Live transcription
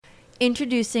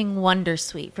Introducing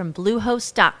Wondersuite from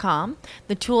Bluehost.com,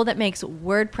 the tool that makes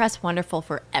WordPress wonderful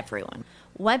for everyone.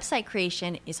 Website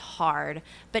creation is hard,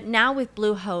 but now with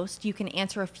Bluehost, you can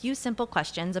answer a few simple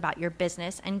questions about your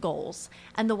business and goals,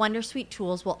 and the Wondersuite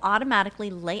tools will automatically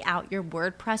lay out your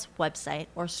WordPress website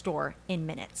or store in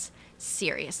minutes.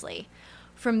 Seriously.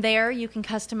 From there, you can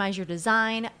customize your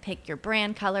design, pick your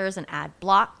brand colors, and add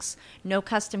blocks. No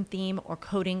custom theme or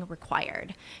coding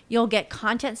required. You'll get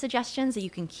content suggestions that you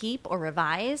can keep or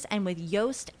revise, and with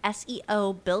Yoast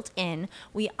SEO built in,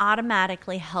 we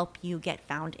automatically help you get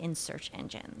found in search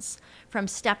engines. From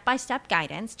step-by-step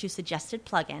guidance to suggested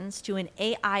plugins to an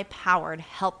AI-powered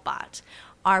help bot,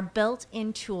 our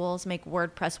built-in tools make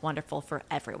WordPress wonderful for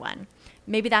everyone.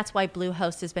 Maybe that's why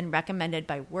Bluehost has been recommended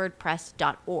by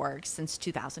WordPress.org since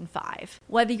 2005.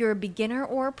 Whether you're a beginner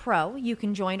or a pro, you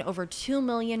can join over 2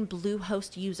 million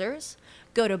Bluehost users.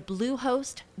 Go to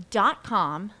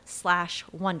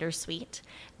bluehost.com/wondersuite.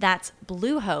 That's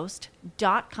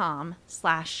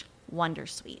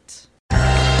bluehost.com/wondersuite.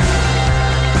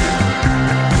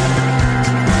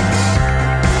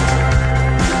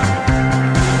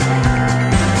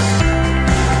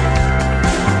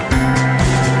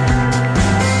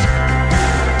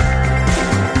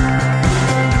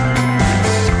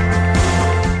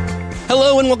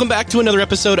 Hello and welcome back to another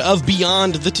episode of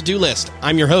Beyond the To-Do List.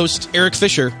 I'm your host, Eric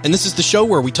Fisher, and this is the show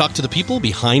where we talk to the people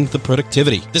behind the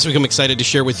productivity. This week I'm excited to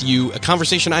share with you a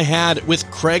conversation I had with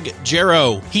Craig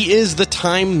Jarrow. He is the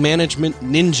time management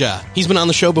ninja. He's been on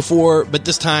the show before, but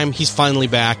this time he's finally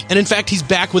back. And in fact, he's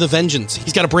back with a vengeance.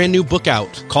 He's got a brand new book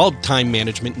out called Time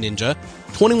Management Ninja.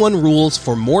 21 rules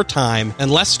for more time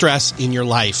and less stress in your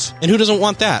life. And who doesn't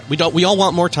want that? We all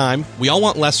want more time. We all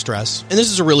want less stress. And this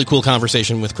is a really cool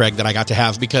conversation with Craig that I got to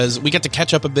have because we get to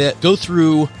catch up a bit, go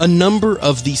through a number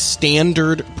of the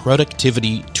standard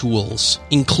productivity tools,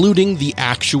 including the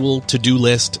actual to-do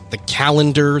list, the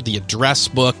calendar, the address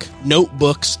book,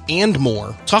 notebooks, and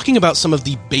more. Talking about some of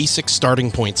the basic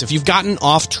starting points. If you've gotten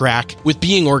off track with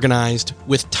being organized,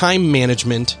 with time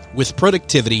management, with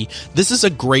productivity, this is a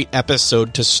great episode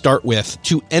to start with,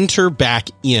 to enter back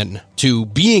in to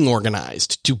being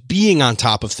organized, to being on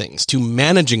top of things, to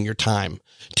managing your time,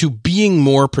 to being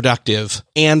more productive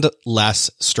and less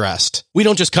stressed. We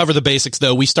don't just cover the basics,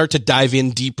 though. We start to dive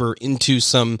in deeper into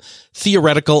some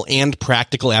theoretical and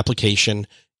practical application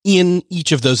in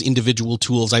each of those individual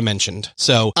tools I mentioned.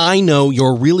 So I know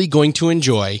you're really going to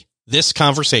enjoy this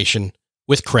conversation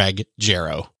with Craig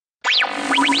Jarrow.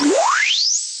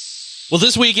 Well,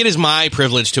 this week it is my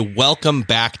privilege to welcome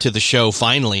back to the show,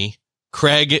 finally,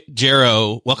 Craig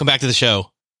Jarrow. Welcome back to the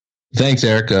show. Thanks,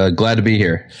 Eric. Glad to be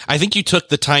here. I think you took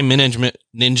the time management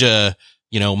ninja,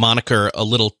 moniker a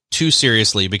little too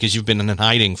seriously because you've been in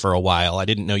hiding for a while. I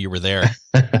didn't know you were there.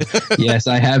 Yes,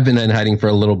 I have been in hiding for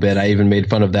a little bit. I even made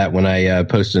fun of that when I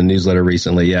posted a newsletter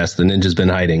recently. Yes, the ninja's been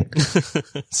hiding.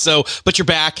 But you're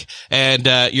back and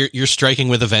you're striking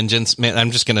with a vengeance. Man,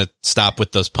 I'm just going to stop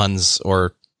with those puns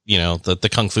or the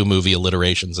Kung Fu movie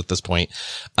alliterations at this point.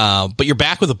 But you're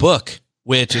back with a book,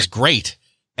 which is great.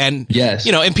 And, yes.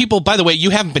 And people, by the way, you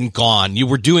haven't been gone. You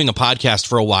were doing a podcast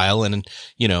for a while and,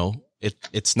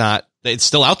 it's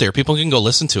still out there. People can go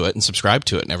listen to it and subscribe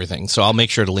to it and everything. So I'll make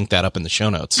sure to link that up in the show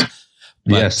notes.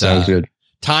 But, yes, sounds good.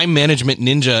 Time Management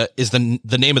Ninja is the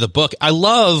name of the book. I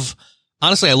love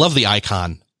the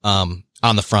icon, on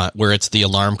the front where it's the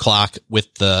alarm clock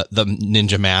with the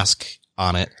ninja mask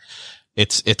on it.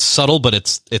 It's subtle, but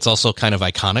it's also kind of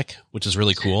iconic, which is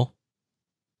really cool.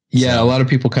 Yeah, so a lot of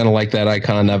people kind of like that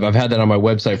icon. I've had that on my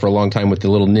website for a long time with the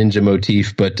little ninja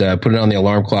motif, but putting it on the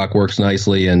alarm clock works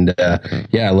nicely. And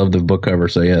I love the book cover.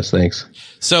 So yes, thanks.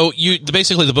 So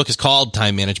basically the book is called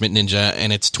Time Management Ninja,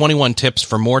 and it's 21 tips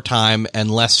for more time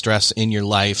and less stress in your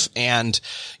life. And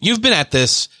you've been at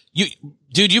this, you've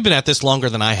been at this longer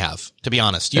than I have, to be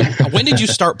honest. When did you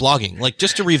start blogging? Like,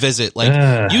 just to revisit,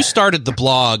 you started the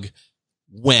blog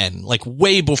when? Like,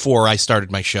 way before I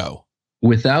started my show.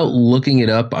 Without looking it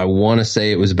up, I want to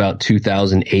say it was about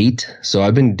 2008. So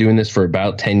I've been doing this for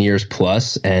about 10 years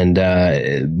plus. And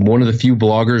one of the few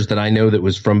bloggers that I know that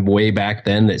was from way back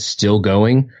then that's still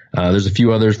going. There's a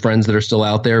few other friends that are still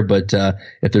out there. But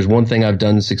if there's one thing I've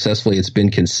done successfully, it's been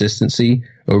consistency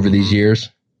over these years.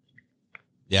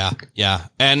 Yeah. Yeah.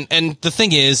 And the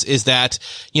thing is that,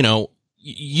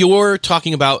 you're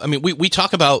talking about, we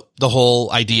talk about the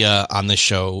whole idea on this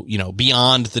show,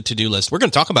 beyond the to-do list. We're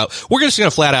just going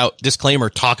to flat out disclaimer,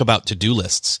 talk about to-do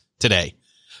lists today.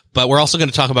 But we're also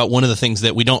going to talk about one of the things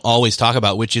that we don't always talk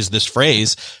about, which is this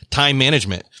phrase, time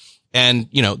management. And,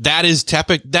 that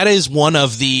is one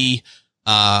of the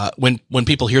when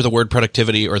people hear the word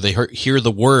productivity or they hear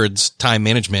the words time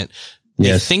management,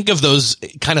 they think of those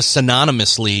kind of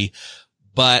synonymously,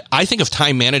 but I think of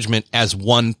time management as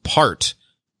one part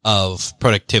of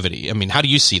productivity. I mean, how do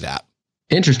you see that?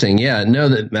 Interesting. Yeah, no,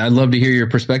 I'd love to hear your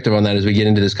perspective on that as we get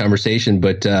into this conversation.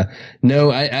 But no,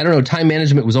 I don't know. Time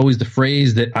management was always the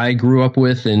phrase that I grew up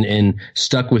with and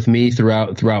stuck with me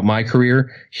throughout my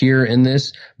career here in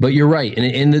this. But you're right.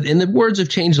 And the words have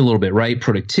changed a little bit, right?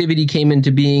 Productivity came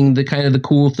into being the kind of the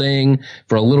cool thing.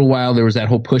 For a little while, there was that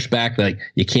whole pushback, like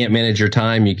you can't manage your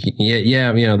time.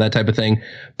 That type of thing.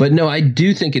 But no, I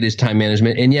do think it is time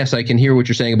management. And yes, I can hear what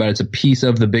you're saying about it's a piece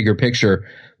of the bigger picture.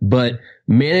 But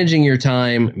managing your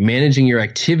time, managing your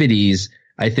activities,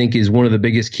 I think is one of the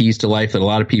biggest keys to life that a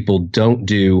lot of people don't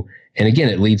do. And again,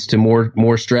 it leads to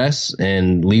more stress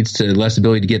and leads to less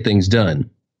ability to get things done.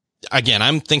 Again,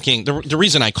 I'm thinking the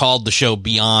reason I called the show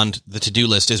Beyond the To-Do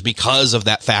List is because of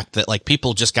that fact that like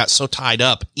people just got so tied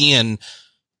up in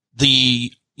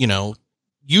the,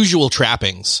 usual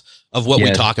trappings of what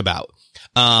we talk about.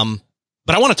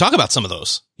 But I want to talk about some of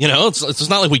those. It's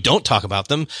not like we don't talk about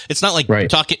them. It's not like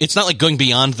it's not like going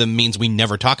beyond them means we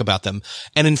never talk about them.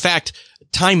 And in fact,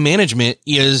 time management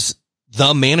is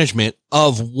the management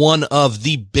of one of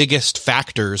the biggest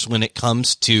factors when it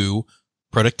comes to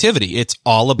productivity. It's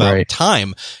all about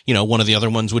time. One of the other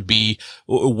ones would be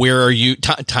where are you?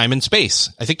 Time and space.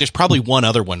 I think there's probably one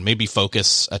other one, maybe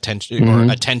focus, attention,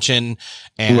 or attention,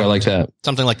 and I like that.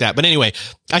 Something like that. But anyway,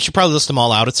 I should probably list them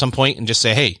all out at some point and just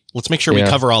say, hey, let's make sure we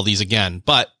cover all these again.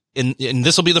 But and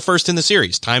this will be the first in the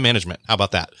series, time management. How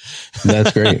about that?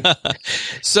 That's great.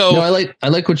 So no, I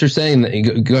like what you're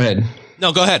saying. Go ahead.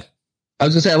 No, go ahead. I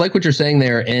was gonna say I like what you're saying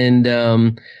there,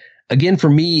 and again, for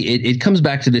me, it comes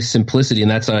back to this simplicity,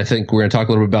 and that's what I think we're going to talk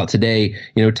a little bit about today.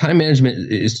 Time management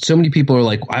is, so many people are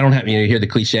like, I don't have, you hear the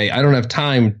cliche, I don't have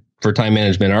time for time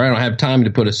management, or I don't have time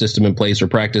to put a system in place or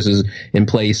practices in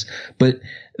place. But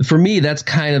for me, that's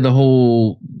kind of the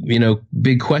whole,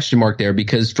 big question mark there,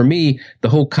 because for me, the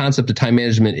whole concept of time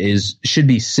management should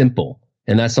be simple.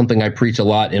 And that's something I preach a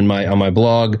lot on my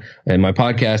blog and my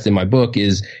podcast and my book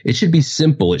is it should be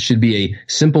simple. It should be a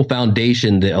simple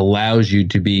foundation that allows you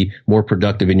to be more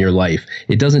productive in your life.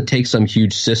 It doesn't take some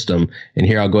huge system. And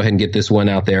here, I'll go ahead and get this one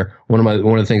out there. One of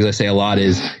the things I say a lot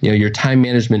is, your time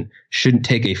management shouldn't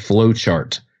take a flow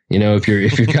chart.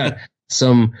 If you've got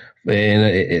some, and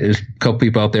there's a couple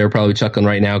people out there probably chuckling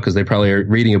right now because they probably are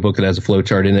reading a book that has a flow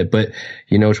chart in it, but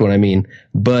you know which one I mean.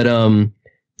 But,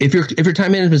 if your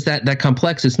time management is that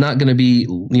complex, it's not going to be,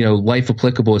 life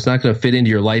applicable. It's not going to fit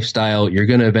into your lifestyle. You're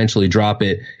going to eventually drop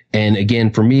it. And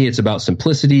again, for me, it's about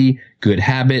simplicity, good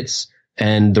habits,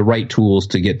 and the right tools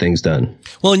to get things done.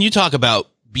 Well, and you talk about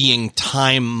being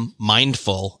time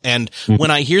mindful. And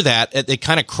when I hear that, it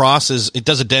kind of crosses,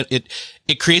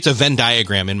 it creates a Venn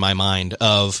diagram in my mind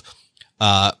of,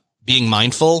 being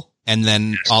mindful and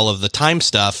then all of the time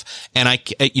stuff. And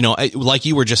like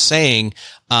you were just saying,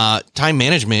 time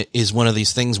management is one of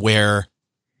these things where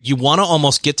you want to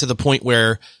almost get to the point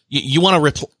where you want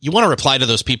to reply to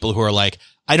those people who are like,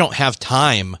 I don't have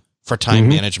time for time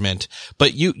management,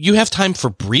 but you have time for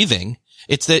breathing.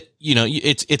 It's that,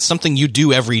 it's something you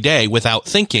do every day without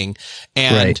thinking.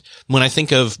 And when I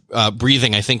think of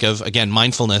breathing, I think of, again,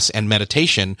 mindfulness and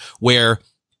meditation, where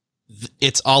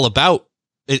it's all about,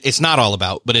 it's not all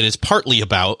about, but it is partly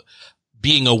about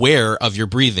being aware of your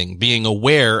breathing, being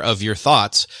aware of your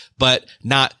thoughts, but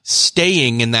not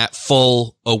staying in that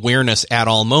full awareness at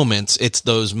all moments. It's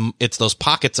those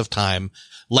pockets of time,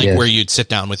 like where you'd sit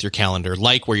down with your calendar,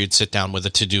 like where you'd sit down with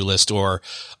a to-do list or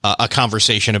a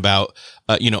conversation about,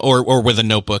 or with a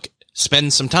notebook,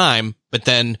 spend some time, but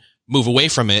then move away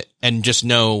from it and just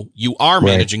know you are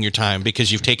managing your time because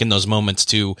you've taken those moments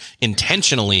to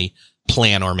intentionally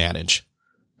plan or manage.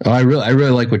 Oh, I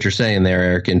really like what you're saying there,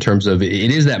 Eric, in terms of it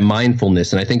is that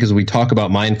mindfulness. And I think as we talk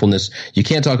about mindfulness, you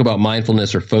can't talk about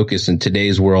mindfulness or focus in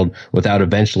today's world without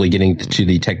eventually getting to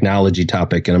the technology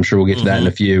topic. And I'm sure we'll get to that in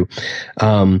a few.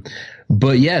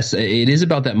 But yes, it is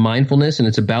about that mindfulness, and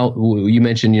it's about, you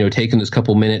mentioned, taking those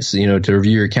couple minutes, to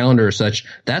review your calendar or such.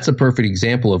 That's a perfect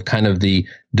example of kind of the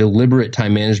deliberate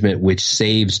time management, which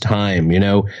saves time.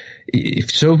 If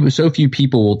so few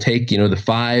people will take, the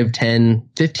 5, 10,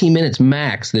 15 minutes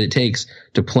max that it takes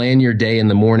to plan your day in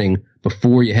the morning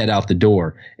before you head out the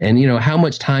door. And, how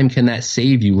much time can that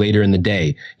save you later in the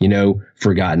day?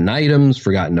 Forgotten items,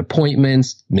 forgotten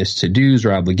appointments, missed to-dos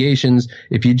or obligations.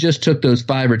 If you just took those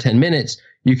 5 or 10 minutes,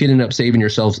 you could end up saving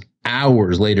yourselves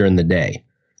hours later in the day.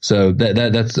 So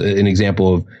that's an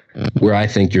example of where I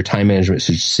think your time management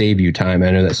should save you time. I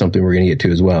know that's something we're going to get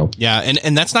to as well. Yeah.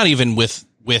 And that's not even with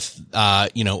with,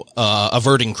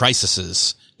 averting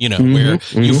crises, where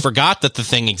you forgot that the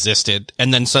thing existed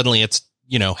and then suddenly it's,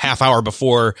 half hour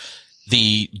before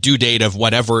the due date of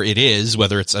whatever it is,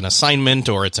 whether it's an assignment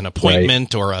or it's an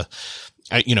appointment or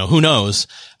who knows?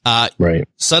 Right.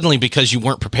 Suddenly, because you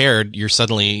weren't prepared, you're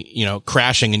suddenly,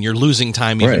 crashing and you're losing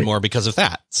time even more because of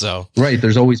that. So. Right.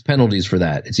 There's always penalties for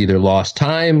that. It's either lost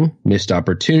time, missed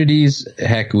opportunities.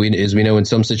 Heck, as we know, in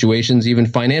some situations, even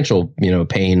financial,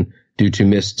 pain due to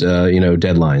missed,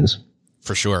 deadlines.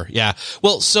 For sure. Yeah.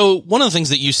 Well, so one of the things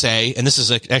that you say, and this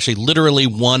is actually literally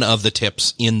one of the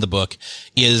tips in the book,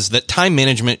 is that time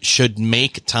management should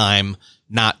make time,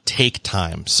 not take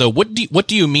time. So what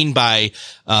do you mean by,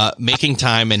 making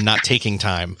time and not taking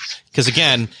time? Because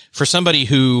again, for somebody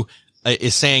who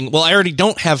is saying, well, I already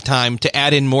don't have time to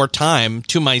add in more time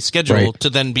to my schedule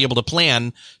to then be able to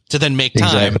plan to then make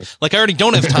time. Exactly. Like I already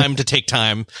don't have time to take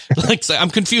time. Like I'm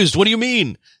confused. What do you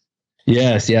mean?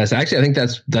 Yes. Actually, I think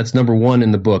that's number one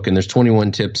in the book, and there's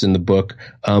 21 tips in the book.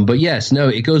 But yes, no,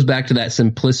 it goes back to that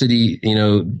simplicity,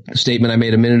 statement I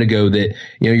made a minute ago that,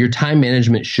 your time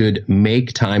management should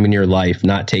make time in your life,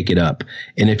 not take it up.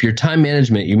 And if your time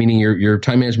management, meaning your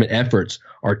time management efforts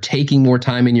are taking more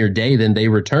time in your day than they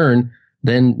return,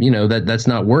 then, that's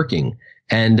not working.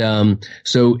 And,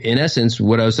 so in essence,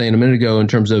 what I was saying a minute ago in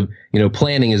terms of,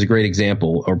 planning is a great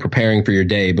example, or preparing for your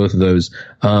day, both of those,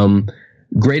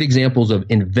 great examples of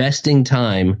investing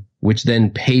time, which then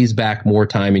pays back more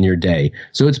time in your day.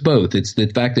 So it's both. It's the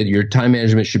fact that your time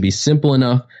management should be simple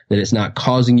enough that it's not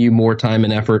causing you more time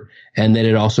and effort, and that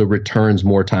it also returns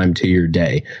more time to your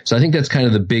day. So I think that's kind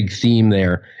of the big theme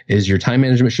there, is your time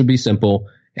management should be simple,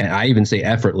 and I even say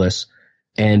effortless,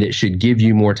 and it should give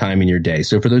you more time in your day.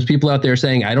 So for those people out there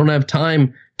saying, I don't have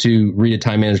time to read a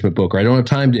time management book, or I don't have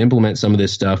time to implement some of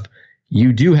this stuff,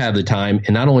 you do have the time,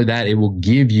 and not only that, it will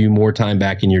give you more time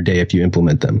back in your day if you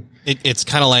implement them. It's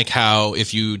kind of like how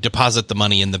if you deposit the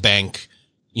money in the bank,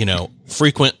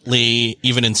 frequently,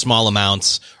 even in small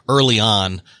amounts early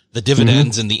on, the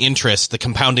dividends and the interest, the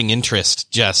compounding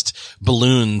interest just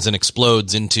balloons and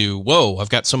explodes into, whoa, I've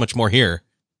got so much more here.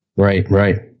 Right.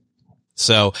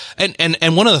 So,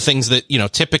 and one of the things that,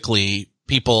 typically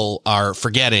people are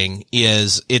forgetting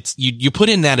is you put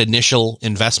in that initial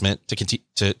investment to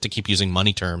keep using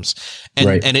money terms,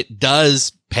 and it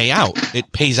does pay out.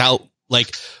 It pays out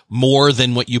like more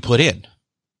than what you put in.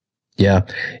 Yeah,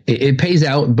 it pays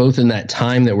out both in that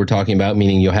time that we're talking about,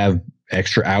 meaning you'll have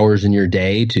extra hours in your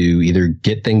day to either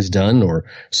get things done or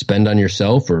spend on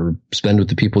yourself or spend with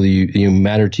the people that you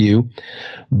matter to you.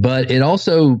 But it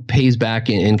also pays back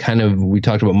in kind of, we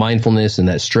talked about mindfulness and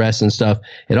that stress and stuff.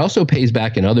 It also pays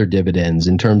back in other dividends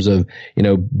in terms of,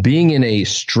 being in a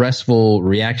stressful,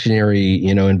 reactionary,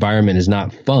 environment is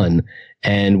not fun.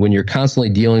 And when you're constantly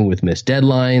dealing with missed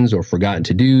deadlines or forgotten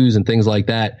to-dos and things like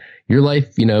that, your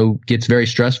life, gets very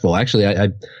stressful. Actually,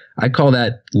 I call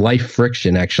that life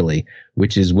friction, actually,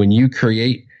 which is when you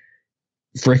create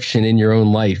friction in your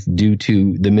own life due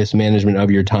to the mismanagement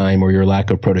of your time or your lack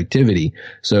of productivity.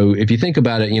 So if you think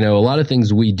about it, a lot of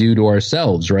things we do to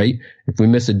ourselves, right? If we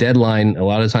miss a deadline, a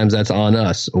lot of times that's on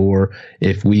us. Or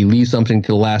if we leave something to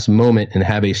the last moment and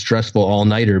have a stressful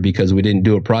all-nighter because we didn't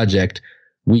do a project,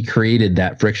 we created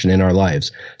that friction in our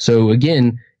lives. So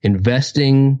again,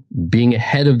 investing, being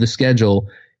ahead of the schedule,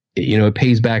 it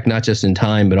pays back not just in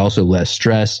time, but also less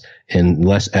stress and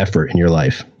less effort in your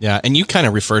life. Yeah. And you kind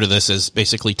of refer to this as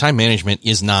basically time management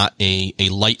is not a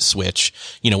light switch.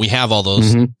 We have all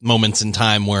those moments in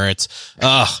time where it's,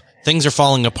 things are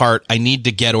falling apart. I need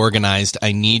to get organized.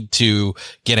 I need to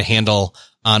get a handle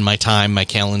on my time, my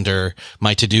calendar,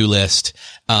 my to-do list.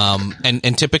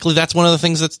 And typically that's one of the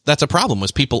things that's a problem,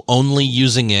 was people only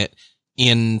using it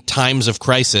in times of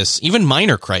crisis, even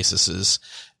minor crises.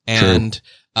 And, True.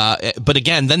 But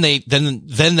again, then they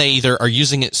either are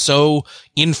using it so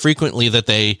infrequently that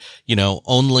they,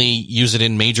 only use it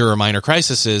in major or minor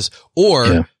crises,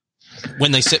 or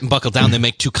when they sit and buckle down, they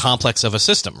make too complex of a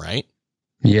system, right?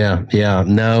 Yeah.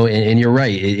 No, and you're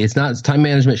right. It's not, time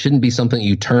management shouldn't be something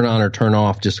you turn on or turn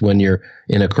off just when you're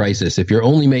in a crisis. If you're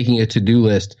only making a to-do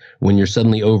list when you're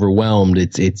suddenly overwhelmed,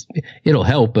 it'll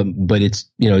help, but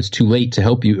it's too late to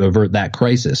help you avert that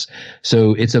crisis.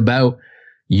 So it's about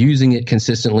using it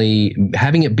consistently,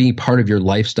 having it be part of your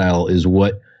lifestyle is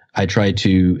what I try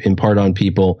to impart on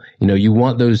people. You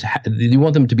want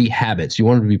them to be habits. You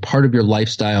want them to be part of your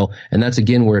lifestyle. And that's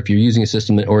again, where if you're using a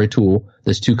system or a tool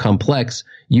that's too complex,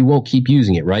 you won't keep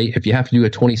using it, right? If you have to do a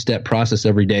 20-step process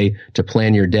every day to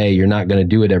plan your day, you're not going to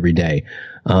do it every day.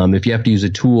 If you have to use a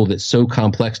tool that's so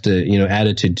complex to, add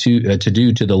a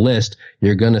to-do to the list,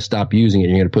 you're going to stop using it.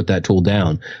 You're going to put that tool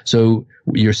down. So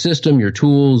your system, your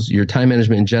tools, your time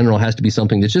management in general has to be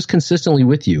something that's just consistently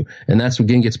with you. And that's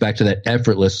again gets back to that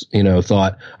effortless,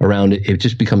 thought around it. It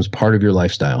just becomes part of your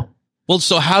lifestyle. Well,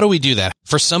 so how do we do that?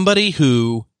 For somebody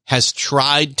who has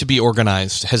tried to be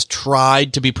organized, has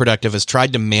tried to be productive, has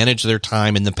tried to manage their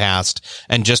time in the past,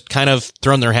 and just kind of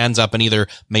thrown their hands up and either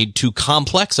made too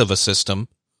complex of a system,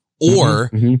 or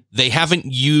they haven't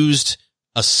used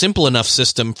a simple enough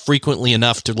system frequently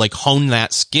enough to hone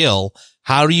that skill.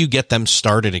 How do you get them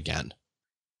started again?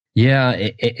 Yeah,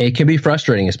 it can be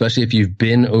frustrating, especially if you've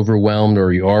been overwhelmed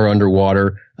or you are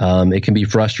underwater. It can be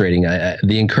frustrating.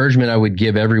 The encouragement I would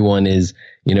give everyone is,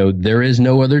 there is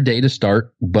no other day to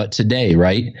start but today,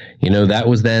 right? That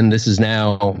was then, this is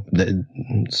now, the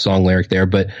song lyric there,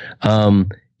 but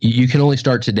you can only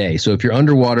start today. So if you're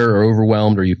underwater or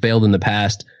overwhelmed or you failed in the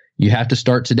past, you have to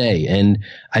start today. And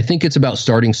I think it's about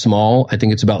starting small. I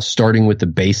think it's about starting with the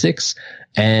basics.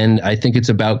 And I think it's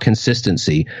about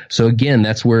consistency. So again,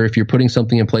 that's where if you're putting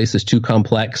something in place that's too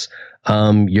complex,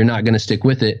 you're not going to stick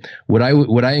with it. What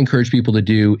I encourage people to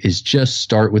do is just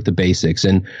start with the basics.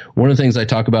 And one of the things I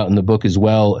talk about in the book as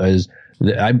well is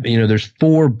that there's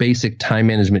 4 basic time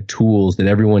management tools that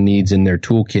everyone needs in their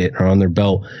toolkit or on their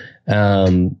belt,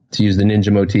 to use the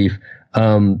ninja motif,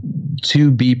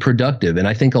 to be productive. And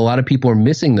I think a lot of people are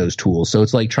missing those tools. So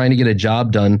it's like trying to get a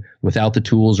job done without the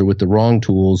tools or with the wrong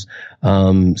tools.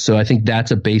 So I think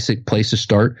that's a basic place to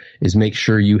start, is make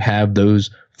sure you have those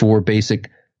 4 basic,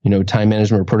 time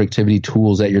management or productivity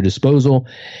tools at your disposal.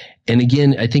 And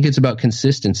again, I think it's about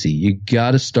consistency. You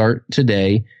got to start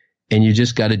today, and you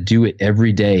just got to do it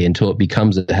every day until it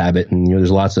becomes a habit. And,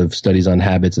 there's lots of studies on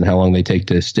habits and how long they take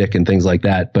to stick and things like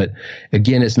that. But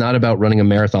again, it's not about running a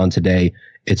marathon today.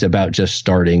 It's about just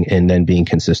starting and then being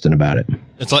consistent about it.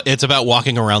 It's about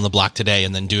walking around the block today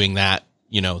and then doing that,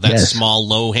 Yes. small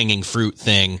low hanging fruit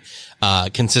thing,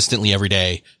 consistently every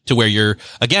day to where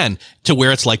to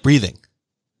where it's like breathing.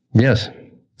 Yes.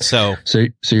 So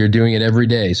you're doing it every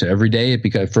day. So every day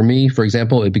for me, for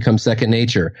example, it becomes second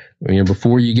nature.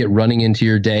 Before you get running into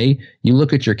your day, you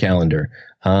look at your calendar.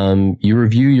 You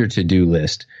review your to-do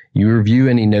list. You review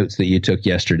any notes that you took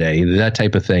yesterday, that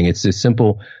type of thing. It's a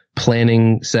simple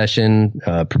planning session,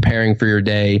 preparing for your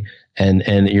day,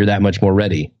 and you're that much more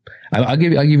ready. I'll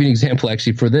give you an example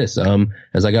actually for this.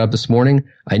 As I got up this morning,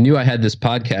 I knew I had this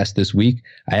podcast this week.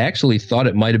 I actually thought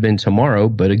it might have been tomorrow,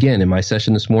 but again, in my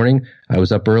session this morning, I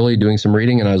was up early doing some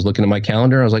reading and I was looking at my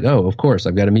calendar. I was like, oh, of course,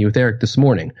 I've got to meet with Eric this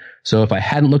morning. So if I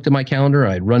hadn't looked at my calendar,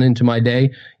 I'd run into my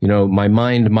day. My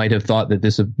mind might have thought that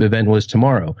this event was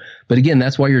tomorrow. But again,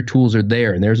 that's why your tools are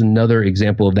there. And there's another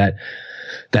example of that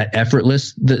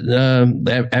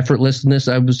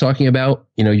effortlessness I was talking about.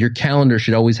 Your calendar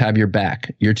should always have your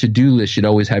back. Your to-do list should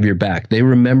always have your back. They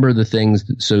remember the things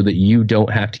so that you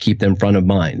don't have to keep them front of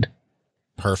mind.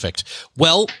 Perfect.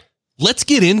 Well, let's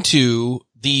get into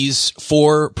these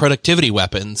 4 productivity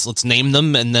weapons. Let's name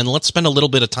them, and then let's spend a little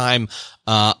bit of time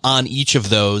on each of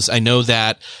those. I know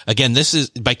that, again, this is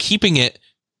by keeping it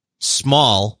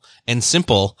small and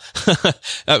simple.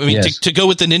 Yes. to go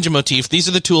with the ninja motif, these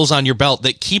are the tools on your belt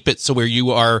that keep it so where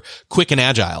you are quick and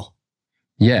agile.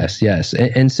 Yes.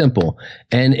 And simple.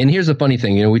 And here's the funny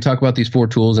thing, we talk about these 4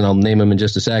 tools, and I'll name them in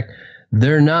just a sec.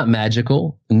 They're not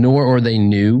magical, nor are they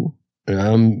new.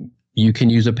 You can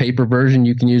use a paper version.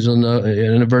 You can use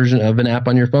a version of an app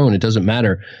on your phone. It doesn't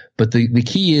matter. But the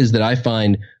key is that I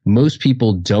find most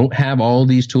people don't have all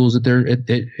these tools at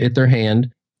their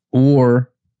hand, or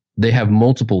they have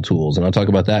multiple tools, and I'll talk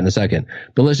about that in a second.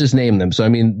 But let's just name them. So,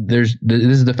 this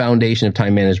is the foundation of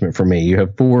time management for me. You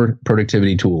have 4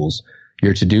 productivity tools: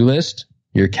 your to-do list,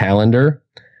 your calendar,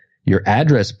 your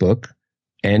address book,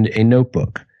 and a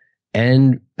notebook.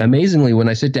 And amazingly, when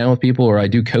I sit down with people or I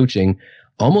do coaching,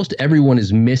 almost everyone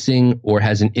is missing or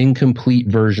has an incomplete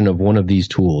version of one of these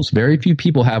tools. Very few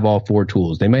people have all 4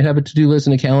 tools. They might have a to-do list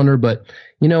and a calendar, but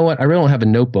you know what? I really don't have a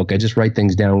notebook. I just write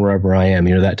things down wherever I am,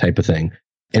 that type of thing.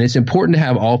 And it's important to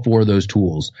have all 4 of those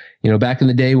tools. Back in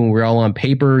the day when we were all on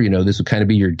paper, this would kind of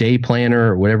be your day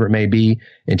planner or whatever it may be.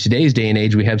 In today's day and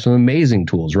age, we have some amazing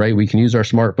tools, right? We can use our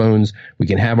smartphones. We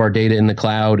can have our data in the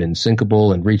cloud and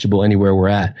syncable and reachable anywhere we're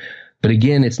at. But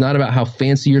again, it's not about how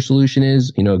fancy your solution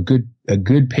is. A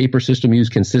good paper system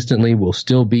used consistently will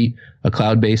still beat a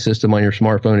cloud-based system on your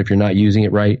smartphone if you're not using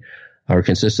it right, or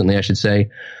consistently, I should say.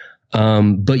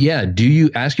 But yeah,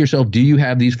 ask yourself, do you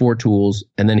have these 4 tools?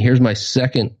 And then here's my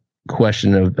second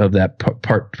question of that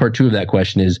part two of that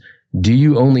question is, do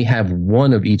you only have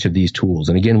one of each of these tools?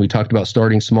 And again, we talked about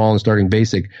starting small and starting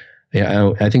basic.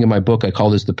 I think in my book, I call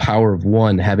this the power of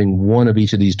one, having one of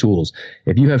each of these tools.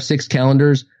 If you have 6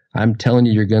 calendars, I'm telling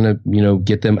you, you're going to,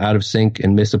 get them out of sync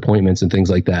and miss appointments and things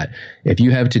like that. If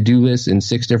you have to-do lists in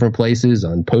 6 different places,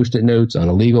 on Post-it notes, on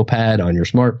a legal pad, on your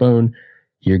smartphone,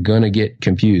 you're going to get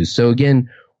confused. So again,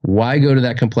 why go to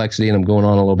that complexity? And I'm going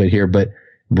on a little bit here, but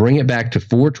bring it back to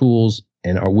 4 tools,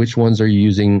 and which ones are you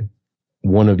using?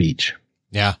 One of each.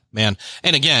 Yeah, man.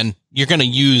 And again, you're going to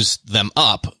use them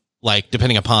up, like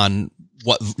depending upon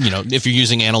what, if you're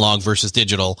using analog versus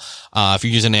digital. If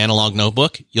you're using an analog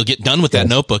notebook, you'll get done with that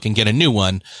notebook and get a new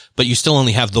one, but you still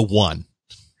only have the one.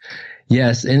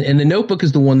 Yes. And the notebook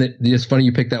is the one that, it's funny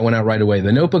you picked that one out right away.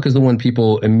 The notebook is the one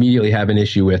people immediately have an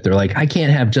issue with. They're like, I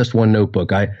can't have just one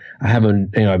notebook. I have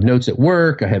I have notes at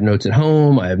work. I have notes at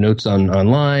home. I have notes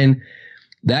online.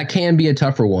 That can be a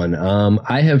tougher one.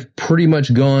 I have pretty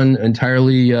much gone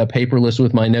entirely paperless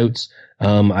with my notes.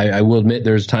 I will admit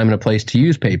there's a time and a place to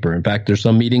use paper. In fact, there's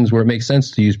some meetings where it makes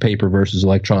sense to use paper versus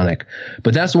electronic.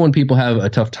 But that's the one people have a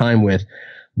tough time with.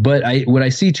 But what I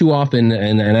see too often,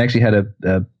 and I actually had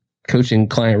a coaching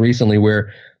client recently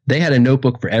where they had a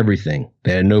notebook for everything.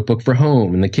 They had a notebook for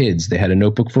home and the kids. They had a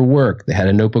notebook for work. They had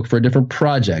a notebook for a different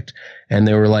project. And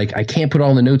they were like, I can't put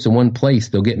all the notes in one place.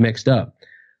 They'll get mixed up.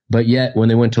 But yet when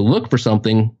they went to look for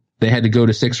something, they had to go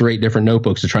to 6 or 8 different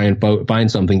notebooks to try and find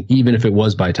something, even if it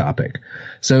was by topic.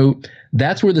 So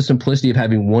that's where the simplicity of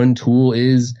having one tool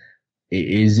is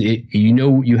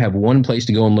you have one place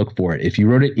to go and look for it. If you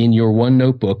wrote it in your one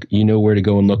notebook, you know where to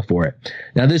go and look for it.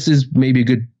 Now, this is maybe a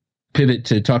good pivot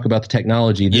to talk about the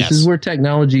technology. This is where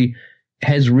technology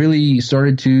has really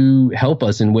started to help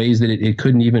us in ways that it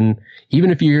couldn't even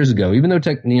a few years ago. Even though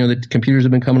the computers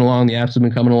have been coming along, the apps have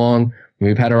been coming along.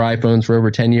 We've had our iPhones for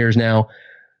over 10 years now,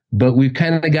 but we've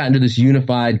kind of gotten to this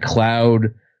unified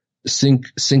cloud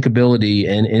syncability,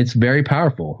 and it's very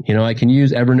powerful. I can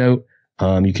use Evernote.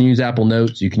 You can use Apple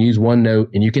Notes. You can use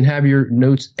OneNote, and you can have your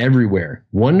notes everywhere.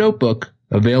 One notebook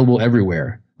available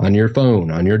everywhere, on your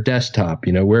phone, on your desktop,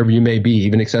 wherever you may be,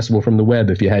 even accessible from the web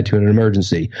if you had to in an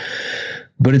emergency.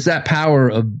 But it's that power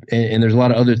of, and there's a lot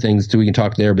of other things too we can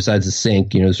talk there besides the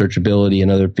sync, searchability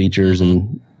and other features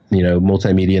and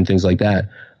multimedia and things like that.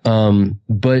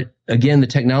 But again, the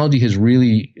technology has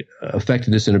really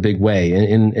affected this in a big way.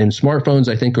 And smartphones,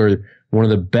 I think, are one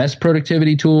of the best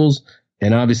productivity tools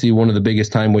and obviously one of the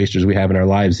biggest time wasters we have in our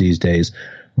lives these days.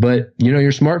 But,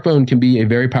 your smartphone can be a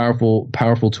very powerful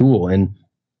tool. And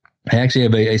I actually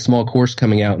have a small course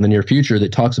coming out in the near future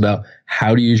that talks about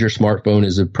how to use your smartphone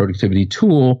as a productivity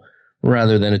tool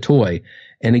rather than a toy.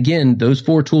 And again, those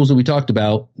 4 tools that we talked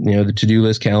about, the to-do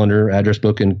list, calendar, address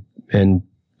book, and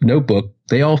notebook,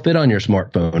 they all fit on your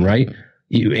smartphone, right?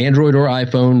 Android or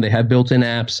iPhone, they have built-in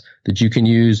apps that you can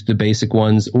use, the basic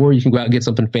ones, or you can go out and get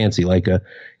something fancy like a,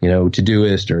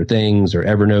 Todoist or Things or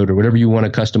Evernote or whatever you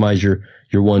want to customize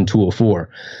your one tool for.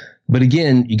 But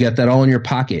again, you got that all in your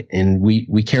pocket, and we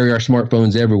carry our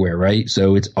smartphones everywhere, right?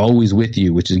 So it's always with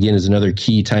you, which again is another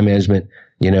key time management,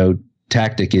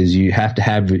 tactic is you have to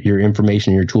have your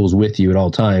information, your tools with you at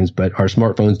all times, but our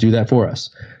smartphones do that for us.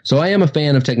 So I am a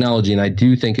fan of technology, and I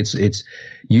do think it's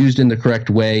used in the correct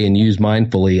way and used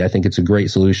mindfully. I think it's a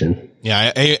great solution.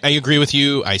 Yeah, I agree with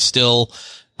you. I still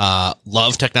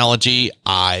love technology.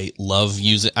 I love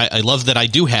I love that I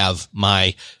do have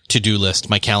my to-do list,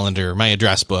 my calendar, my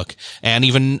address book, and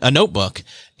even a notebook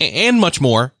and much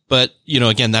more. But,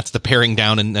 again, that's the paring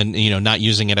down and not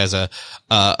using it as a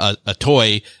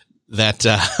toy that,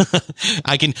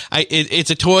 it's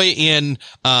a toy in,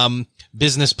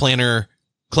 business planner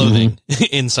clothing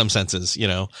in some senses,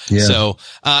 Yeah. So,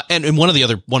 and one of the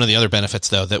other benefits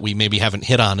though that we maybe haven't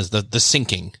hit on is the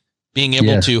syncing. Being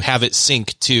able to have it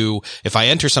sync to, if I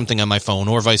enter something on my phone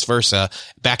or vice versa,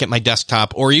 back at my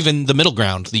desktop or even the middle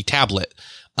ground, the tablet,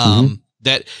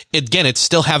 that again, it's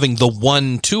still having the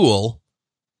one tool,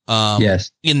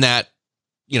 in that,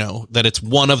 that it's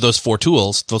one of those 4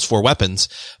 tools, those 4 weapons,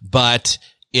 but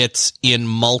it's in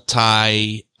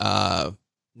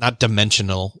not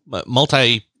dimensional,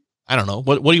 I don't know.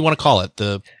 What do you want to call it?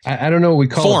 I don't know what we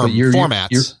call it. But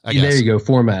formats. I guess. There you go.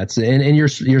 Formats. And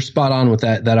you're spot on with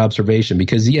that observation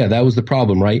because that was the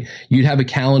problem, right? You'd have a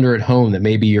calendar at home that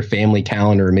may be your family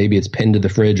calendar, or maybe it's pinned to the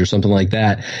fridge or something like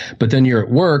that. But then you're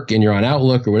at work and you're on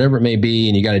Outlook or whatever it may be,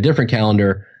 and you got a different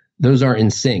calendar. Those aren't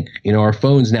in sync. Our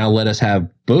phones now let us have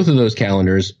both of those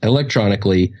calendars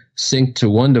electronically synced to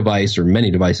one device or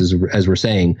many devices, as we're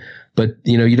saying. but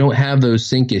you don't have those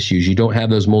sync issues. You don't have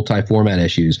those multi-format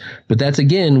issues. But that's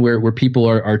again where people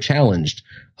are challenged.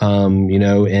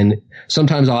 And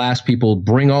sometimes I'll ask people,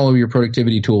 bring all of your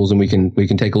productivity tools and we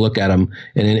can take a look at them.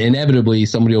 And inevitably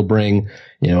somebody will bring,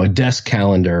 a desk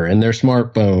calendar and their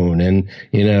smartphone and,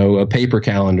 a paper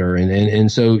calendar.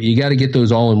 And so you got to get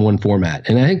those all in one format.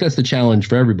 And I think that's the challenge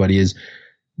for everybody is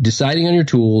deciding on your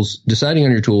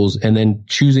tools, and then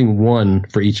choosing one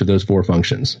for each of those 4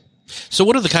 functions. So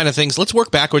what are the kind of things, let's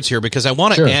work backwards here because I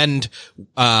want to end,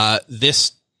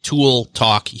 this tool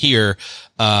talk here,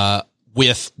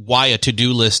 with why a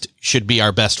to-do list should be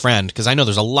our best friend. Because I know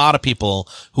there's a lot of people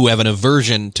who have an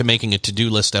aversion to making a to-do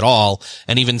list at all.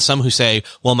 And even some who say,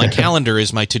 well, my calendar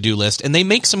is my to-do list. And they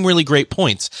make some really great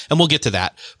points. And we'll get to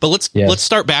that. But let's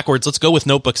start backwards. Let's go with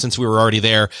notebooks since we were already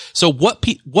there. So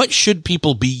what should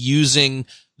people be using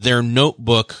their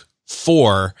notebook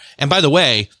for? And by the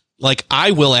way, like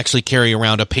I will actually carry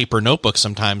around a paper notebook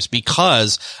sometimes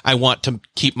because I want to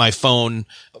keep my phone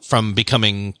from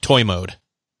becoming toy mode.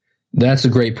 That's a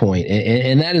great point.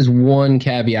 And that is one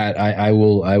caveat I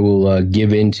will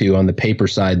give into on the paper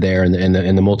side there and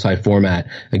the multi-format.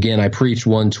 Again, I preach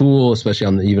one tool,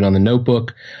 especially even on the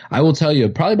notebook. I will tell you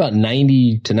probably about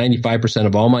 90 to 95%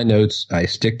 of all my notes, I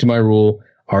stick to my rule,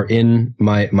 are in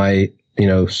my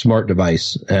smart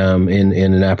device, in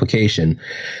an application.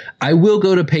 I will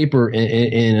go to paper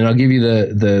and I'll give you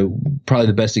the probably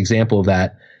the best example of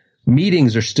that.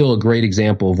 Meetings are still a great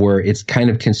example of where it's kind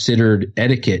of considered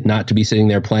etiquette not to be sitting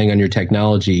there playing on your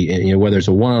technology, whether it's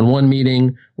a one-on-one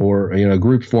meeting or, a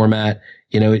group format,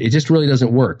 it just really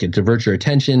doesn't work. It diverts your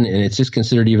attention and it's just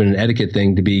considered even an etiquette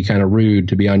thing to be kind of rude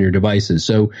to be on your devices.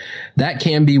 So that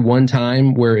can be one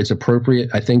time where it's appropriate,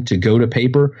 I think, to go to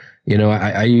paper.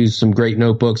 I use some great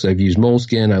notebooks. I've used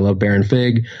Moleskine. I love Baron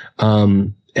Fig.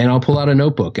 And I'll pull out a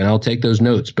notebook and I'll take those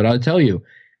notes. But I'll tell you,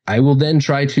 I will then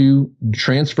try to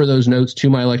transfer those notes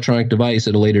to my electronic device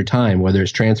at a later time, whether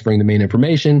it's transferring the main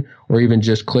information or even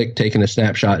just taking a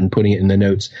snapshot and putting it in the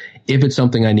notes if it's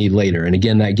something I need later. And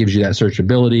again, that gives you that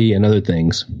searchability and other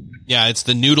things. Yeah, it's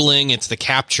the noodling, it's the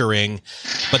capturing.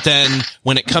 But then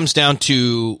when it comes down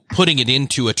to putting it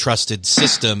into a trusted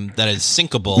system that is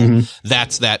syncable,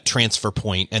 that's that transfer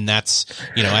point. And that's,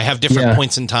 I have different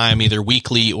points in time, either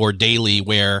weekly or daily,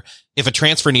 where if a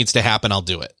transfer needs to happen, I'll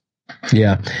do it.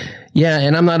 Yeah.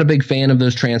 And I'm not a big fan of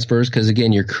those transfers because,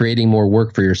 again, you're creating more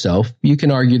work for yourself. You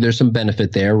can argue there's some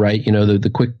benefit there, right?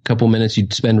 The quick couple minutes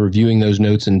you'd spend reviewing those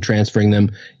notes and transferring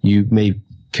them, you may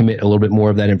commit a little bit more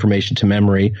of that information to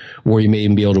memory, or you may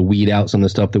even be able to weed out some of the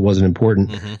stuff that wasn't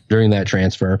important during that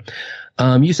transfer.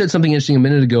 You said something interesting a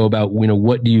minute ago about,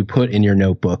 what do you put in your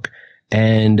notebook?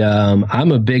 And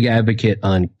I'm a big advocate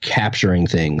on capturing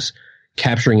things,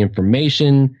 capturing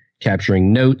information,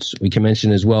 capturing notes. We can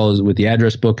mention as well as with the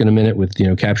address book in a minute with,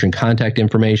 capturing contact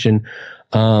information.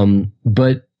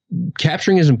 But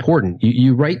capturing is important.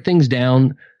 You write things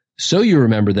down so you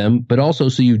remember them, but also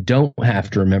so you don't have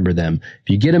to remember them.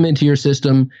 If you get them into your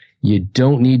system, you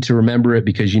don't need to remember it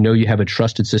because you have a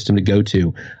trusted system to go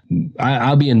to.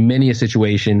 I'll be in many a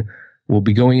situation. We'll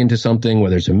be going into something,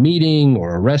 whether it's a meeting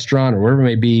or a restaurant or wherever it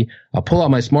may be. I'll pull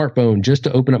out my smartphone just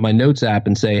to open up my notes app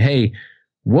and say, hey,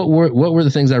 what were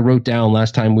the things I wrote down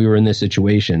last time we were in this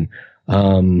situation?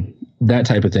 That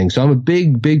type of thing. So I'm a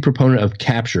big proponent of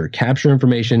capture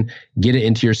information, get it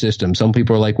into your system. Some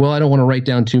people are like, well, I don't want to write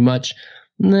down too much.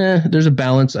 Nah, there's a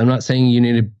balance. I'm not saying you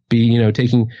need to be,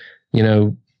 taking,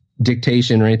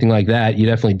 dictation or anything like that. You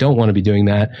definitely don't want to be doing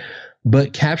that,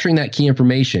 but capturing that key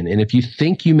information. And if you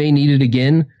think you may need it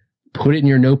again, put it in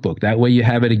your notebook. That way you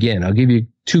have it again. I'll give you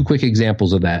 2 quick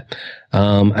examples of that.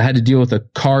 I had to deal with a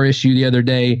car issue the other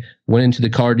day, went into the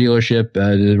car dealership,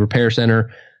 the repair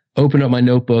center, opened up my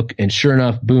notebook, and sure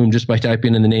enough, boom, just by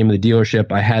typing in the name of the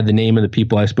dealership, I had the name of the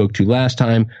people I spoke to last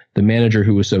time, the manager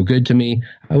who was so good to me.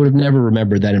 I would have never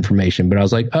remembered that information, but I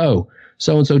was like, oh,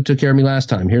 so-and-so took care of me last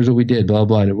time. Here's what we did, blah,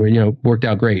 blah, and it worked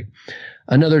out great.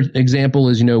 Another example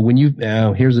is, when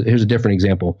here's a different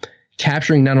example.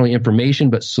 Capturing not only information,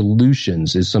 but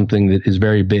solutions is something that is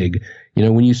very big.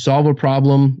 When you solve a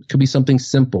problem, it could be something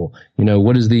simple.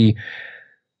 What is the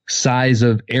size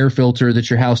of air filter that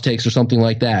your house takes or something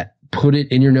like that? Put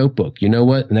it in your notebook. You know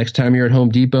what? The next time you're at Home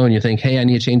Depot and you think, hey, I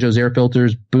need to change those air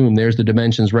filters, boom, there's the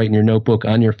dimensions right in your notebook,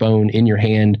 on your phone, in your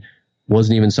hand.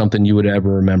 Wasn't even something you would have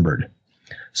ever remembered.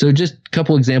 So just a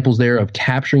couple examples there of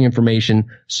capturing information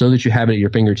so that you have it at your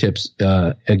fingertips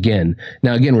again.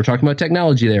 Now, again, we're talking about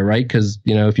technology there, right? Because,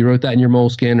 if you wrote that in your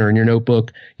Moleskine or in your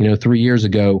notebook, 3 years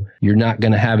ago, you're not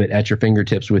going to have it at your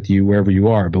fingertips with you wherever you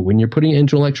are. But when you're putting it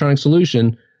into an electronic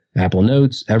solution, Apple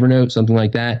Notes, Evernote, something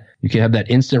like that. You can have that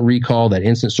instant recall, that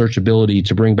instant searchability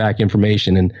to bring back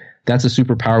information. And that's a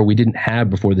superpower we didn't have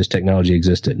before this technology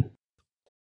existed.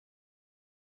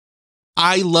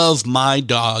 I love my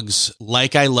dogs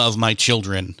like I love my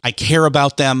children. I care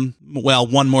about them. Well,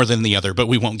 one more than the other, but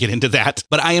we won't get into that.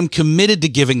 But I am committed to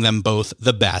giving them both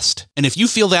the best. And if you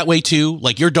feel that way too,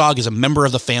 like your dog is a member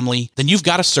of the family, then you've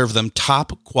got to serve them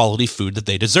top quality food that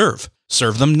they deserve.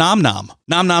 Serve them Nom Nom.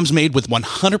 Nom Nom's made with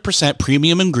 100%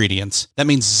 premium ingredients. That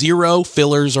means zero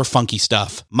fillers or funky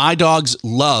stuff. My dogs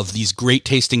love these great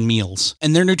tasting meals,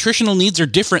 and their nutritional needs are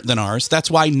different than ours.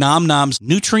 That's why Nom Nom's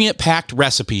nutrient-packed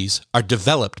recipes are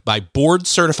developed by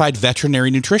board-certified veterinary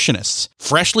nutritionists,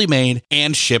 freshly made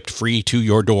and shipped free to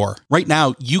your door. Right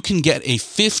now, you can get a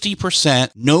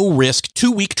 50% no-risk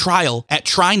 2-week trial at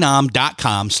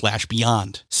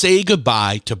trynom.com/beyond. Say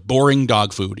goodbye to boring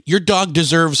dog food. Your dog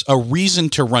deserves a reason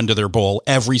to run to their bowl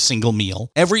every single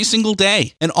meal, every single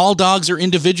day. And all dogs are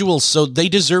individuals, so they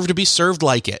deserve to be served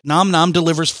like it. Nom Nom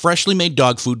delivers freshly made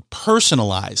dog food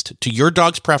personalized to your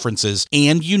dog's preferences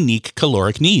and unique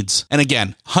caloric needs. And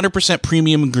again, 100%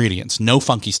 premium ingredients, no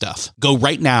funky stuff. Go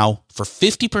right now for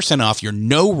 50% off your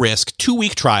no-risk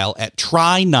 2-week trial at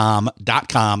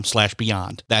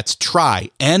trynom.com/beyond. That's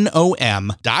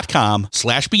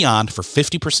trynom.com/beyond for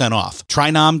 50% off.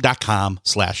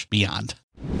 trynom.com/beyond.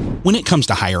 When it comes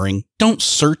to hiring, don't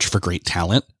search for great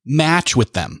talent. Match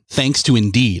with them, thanks to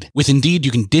Indeed. With Indeed,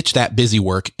 you can ditch that busy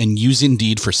work and use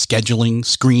Indeed for scheduling,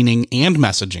 screening, and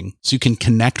messaging so you can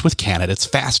connect with candidates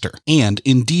faster. And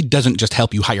Indeed doesn't just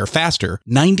help you hire faster.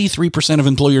 93% of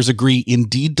employers agree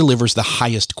Indeed delivers the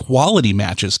highest quality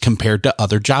matches compared to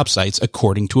other job sites,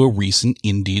 according to a recent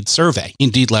Indeed survey.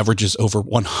 Indeed leverages over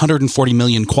 140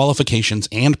 million qualifications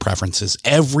and preferences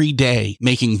every day,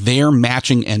 making their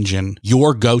matching engine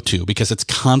your go-to because it's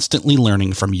constantly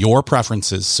learning from your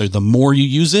preferences. So the more you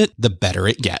use it, the better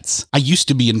it gets. I used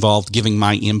to be involved giving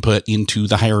my input into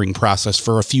the hiring process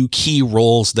for a few key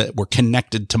roles that were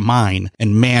connected to mine.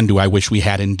 And man, do I wish we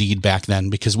had Indeed back then,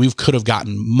 because we could have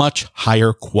gotten much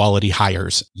higher quality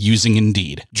hires using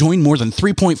Indeed. Join more than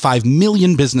 3.5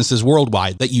 million businesses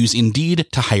worldwide that use Indeed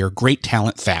to hire great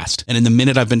talent fast. And in the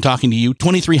minute I've been talking to you,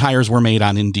 23 hires were made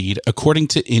on Indeed, according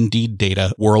to Indeed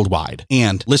data worldwide.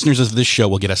 And listeners of this show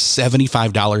will get a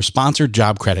 $75 sponsored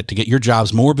job credit to get your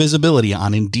jobs more visibility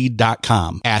on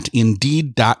Indeed.com at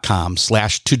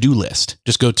Indeed.com/to-do list.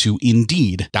 Just go to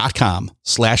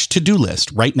Indeed.com/to-do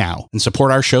list right now and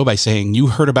support our show by saying you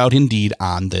heard about Indeed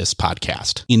on this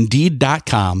podcast.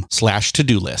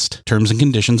 Indeed.com/to-do list. Terms and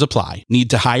conditions apply.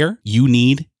 Need to hire? You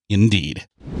need Indeed.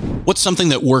 What's something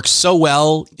that works so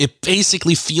well, it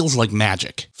basically feels like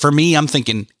magic? For me, I'm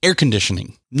thinking air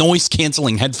conditioning, noise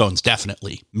canceling headphones,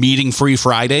 definitely. Meeting-free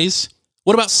Fridays?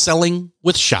 What about selling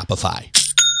with Shopify?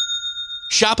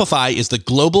 Shopify is the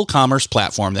global commerce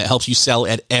platform that helps you sell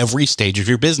at every stage of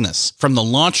your business. From the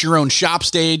launch your own shop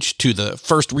stage to the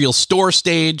first real store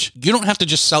stage, you don't have to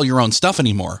just sell your own stuff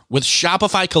anymore. With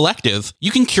Shopify Collective,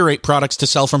 you can curate products to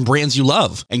sell from brands you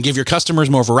love and give your customers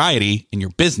more variety and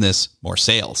your business more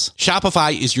sales.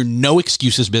 Shopify is your no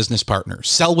excuses business partner.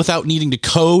 Sell without needing to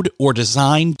code or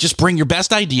design. Just bring your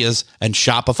best ideas and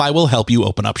Shopify will help you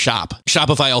open up shop.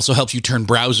 Shopify also helps you turn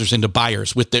browsers into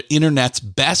buyers with the internet's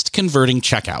best converting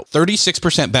checkout,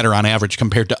 36% better on average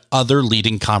compared to other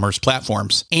leading commerce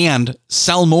platforms. And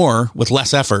sell more with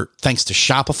less effort thanks to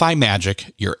Shopify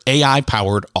Magic, your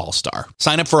AI-powered all-star.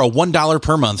 Sign up for a $1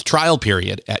 per month trial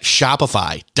period at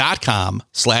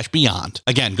shopify.com/beyond.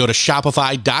 Again, go to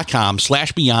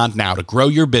shopify.com/beyond now to grow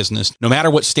your business no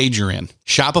matter what stage you're in.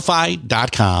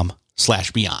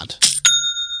 Shopify.com/beyond.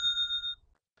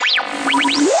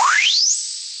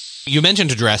 You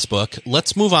mentioned address book.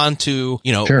 Let's move on to,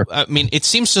 Sure. I mean, it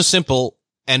seems so simple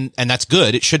and that's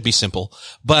good. It should be simple,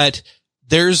 but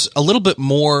there's a little bit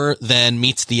more than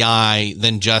meets the eye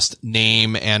than just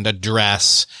name and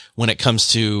address when it comes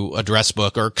to address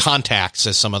book, or contacts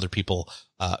as some other people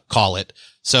call it.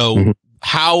 So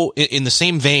how, in the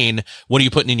same vein, what are you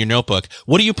putting in your notebook?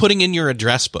 What are you putting in your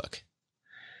address book?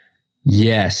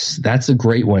 Yes, that's a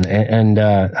great one. And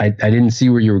I didn't see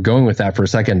where you were going with that for a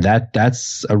second.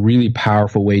 That's a really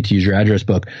powerful way to use your address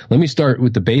book. Let me start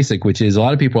with the basic, which is a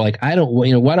lot of people are like, why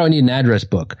do I need an address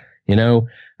book?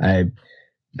 I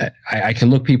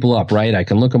can look people up, right? I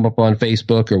can look them up on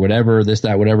Facebook or whatever, this,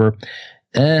 that, whatever.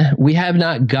 We have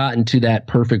not gotten to that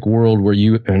perfect world where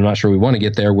I'm not sure we want to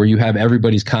get there, where you have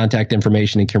everybody's contact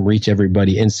information and can reach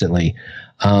everybody instantly.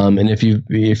 And if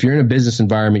you're in a business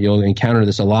environment, you'll encounter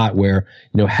this a lot where,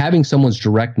 having someone's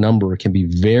direct number can be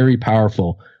very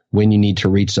powerful when you need to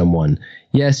reach someone.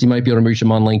 Yes, you might be able to reach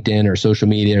them on LinkedIn or social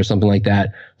media or something like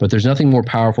that, but there's nothing more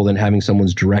powerful than having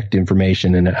someone's direct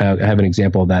information. And I have an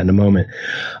example of that in a moment.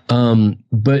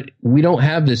 But we don't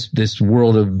have this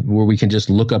world of where we can just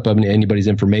look up anybody's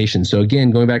information. So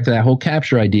again, going back to that whole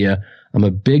capture idea, I'm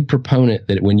a big proponent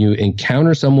that when you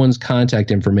encounter someone's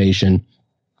contact information,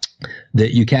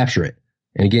 that you capture it.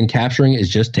 And again, capturing is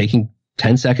just taking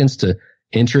 10 seconds to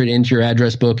enter it into your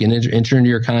address book and enter into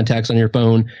your contacts on your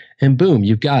phone, and boom,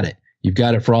 you've got it. You've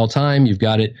got it for all time. You've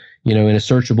got it, in a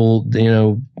searchable,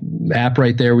 app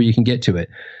right there where you can get to it.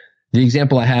 The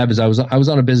example I have is I was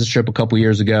on a business trip a couple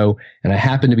years ago, and I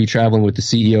happened to be traveling with the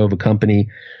CEO of a company.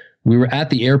 We were at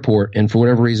the airport, and for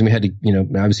whatever reason, we had to,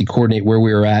 obviously coordinate where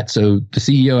we were at. So the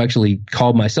CEO actually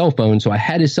called my cell phone, so I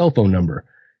had his cell phone number.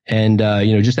 And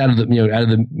just out of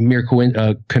the mere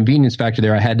convenience factor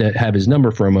there, I had to have his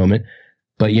number for a moment.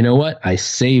 But you know what? I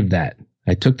saved that.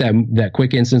 I took that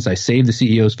quick instance. I saved the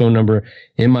CEO's phone number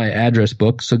in my address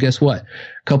book. So guess what?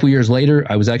 A couple years later,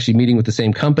 I was actually meeting with the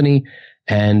same company,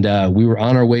 and we were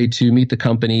on our way to meet the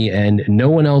company, and no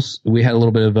one else. We had a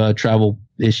little bit of a travel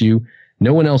issue.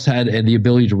 No one else had the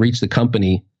ability to reach the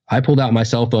company. I pulled out my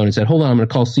cell phone and said, "Hold on, I'm going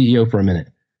to call CEO for a minute."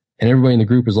 And everybody in the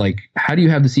group was like, "How do you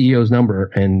have the CEO's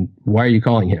number, and why are you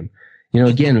calling him?"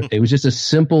 Again, it was just a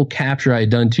simple capture I had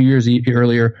done 2 years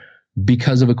earlier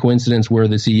because of a coincidence where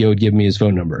the CEO would give me his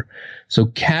phone number. So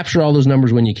capture all those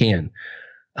numbers when you can.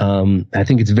 I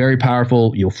think it's very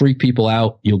powerful. You'll freak people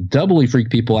out. You'll doubly freak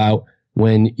people out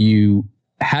when you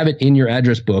have it in your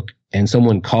address book and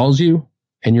someone calls you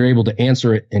and you're able to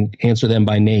answer it and answer them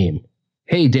by name.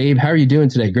 "Hey, Dave, how are you doing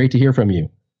today? Great to hear from you."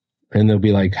 And they'll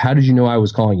be like, "How did you know I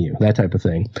was calling you?" That type of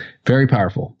thing. Very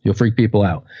powerful. You'll freak people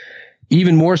out.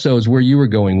 Even more so is where you were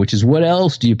going, which is what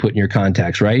else do you put in your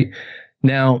contacts, right?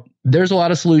 Now, there's a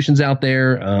lot of solutions out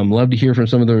there. Love to hear from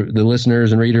some of the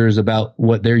listeners and readers about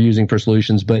what they're using for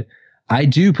solutions, but I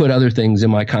do put other things in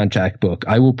my contact book.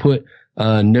 I will put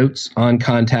notes on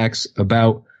contacts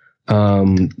about,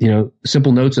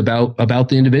 simple notes about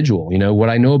the individual, what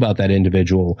I know about that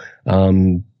individual,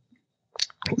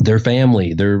 their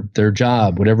family, their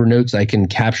job, whatever notes I can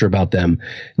capture about them.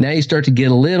 Now you start to get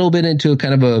a little bit into a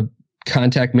kind of a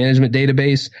contact management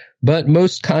database, but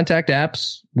most contact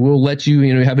apps will let you,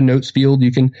 have a notes field.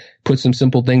 You can put some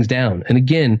simple things down, and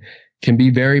again, can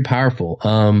be very powerful.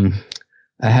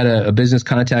 I had a business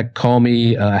contact call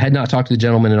me. I had not talked to the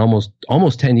gentleman in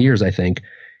almost 10 years, I think.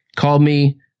 Called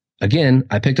me again.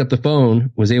 I picked up the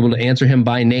phone, was able to answer him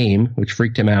by name, which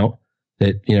freaked him out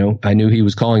that, I knew he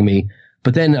was calling me.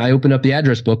 But then I opened up the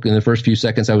address book in the first few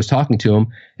seconds I was talking to him,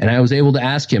 and I was able to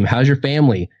ask him, "How's your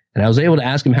family?" And I was able to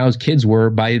ask him how his kids were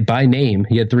by name.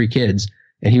 He had 3 kids,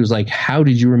 and he was like, "How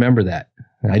did you remember that?"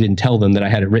 And I didn't tell them that I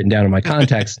had it written down in my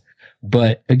contacts,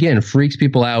 but again, freaks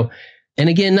people out. And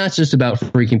again, not just about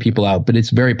freaking people out, but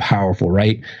it's very powerful,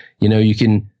 right? You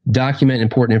can document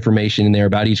important information in there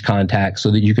about each contact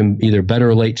so that you can either better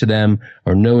relate to them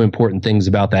or know important things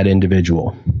about that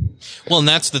individual. Well, and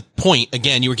that's the point.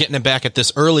 Again, you were getting it back at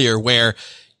this earlier where,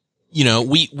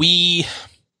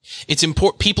 it's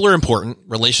important. People are important.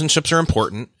 Relationships are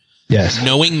important. Yes.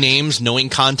 Knowing names, knowing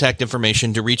contact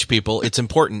information to reach people, it's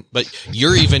important. But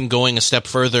you're even going a step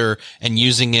further and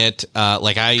using it,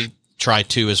 like I try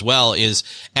to as well, is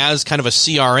as kind of a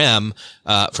CRM,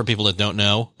 for people that don't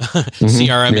know.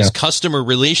 CRM is customer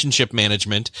relationship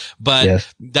management, but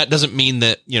that doesn't mean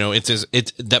that,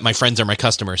 it's that my friends are my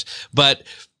customers, but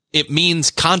it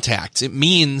means contacts. It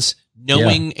means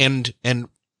knowing and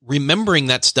remembering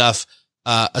that stuff.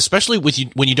 Especially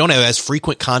when you don't have as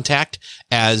frequent contact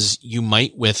as you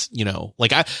might with,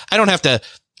 like I don't have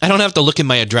to look in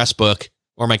my address book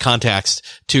or my contacts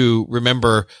to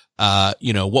remember,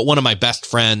 what one of my best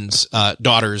friends'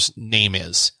 daughter's name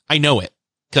is. I know it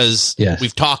because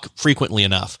we've talked frequently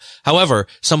enough. However,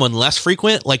 someone less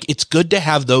frequent, like it's good to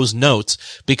have those notes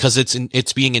because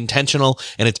it's being intentional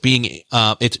and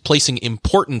it's placing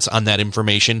importance on that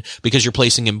information because you're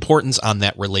placing importance on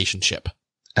that relationship.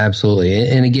 Absolutely.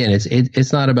 And again,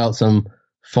 it's not about some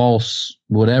false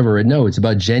whatever. No, it's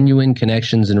about genuine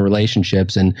connections and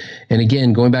relationships. And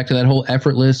again, going back to that whole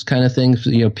effortless kind of thing,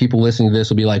 people listening to this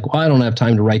will be like, "Well, I don't have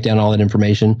time to write down all that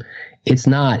information." It's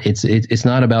not. It's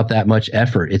not about that much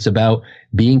effort. It's about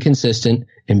being consistent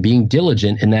and being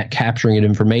diligent in that capturing of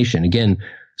information. Again,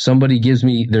 somebody gives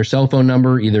me their cell phone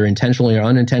number, either intentionally or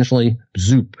unintentionally,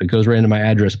 zoop, it goes right into my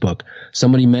address book.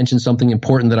 Somebody mentions something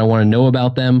important that I want to know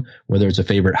about them, whether it's a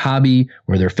favorite hobby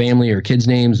or their family or kids'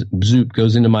 names, zoop,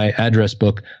 goes into my address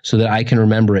book so that I can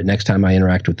remember it next time I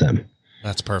interact with them.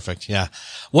 That's perfect. Yeah.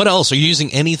 What else? Are you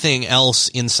using anything else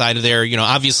inside of there?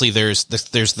 Obviously there's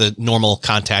the normal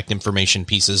contact information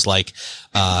pieces like,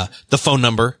 the phone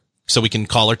number, so we can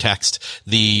call or text,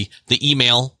 the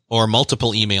email or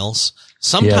multiple emails.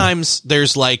 Sometimes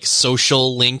there's like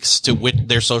social links to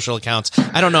their social accounts.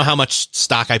 I don't know how much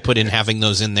stock I put in having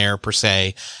those in there per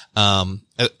se.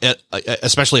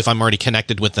 Especially if I'm already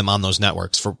connected with them on those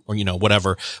networks for,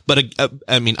 whatever. But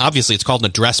I mean, obviously it's called an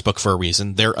address book for a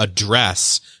reason. Their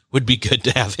address would be good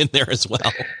to have in there as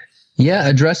well. Yeah,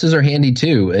 addresses are handy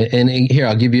too. And here,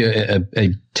 I'll give you a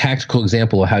tactical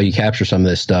example of how you capture some of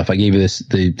this stuff. I gave you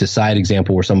the side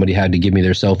example where somebody had to give me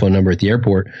their cell phone number at the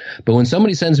airport. But when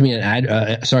somebody sends me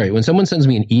when someone sends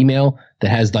me an email that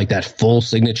has like that full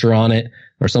signature on it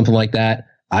or something like that,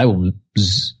 I will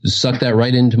suck that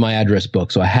right into my address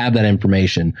book. So I have that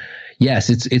information. Yes,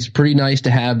 it's pretty nice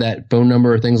to have that phone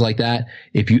number or things like that.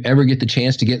 If you ever get the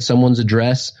chance to get someone's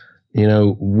address,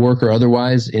 work or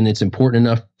otherwise, and it's important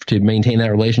enough to maintain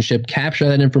that relationship, capture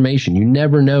that information. You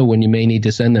never know when you may need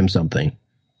to send them something.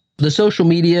 The social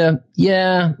media,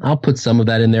 yeah, I'll put some of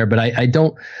that in there, but I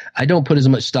don't put as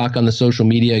much stock on the social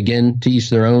media. Again, to each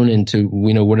their own, and to,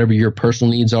 whatever your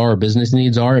personal needs are or business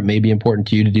needs are, it may be important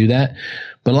to you to do that.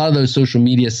 But a lot of those social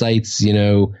media sites,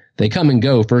 they come and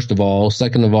go, first of all.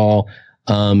 Second of all,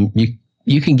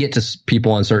 you can get to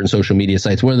people on certain social media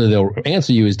sites. Whether they'll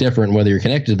answer you is different. Whether you're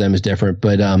connected to them is different.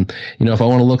 But, if I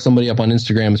want to look somebody up on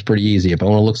Instagram, it's pretty easy. If I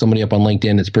want to look somebody up on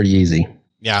LinkedIn, it's pretty easy.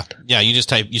 Yeah. Yeah. You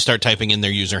start typing in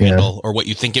their user handle or what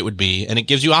you think it would be, and it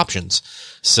gives you options.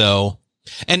 So,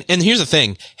 and here's the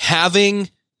thing,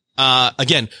 having,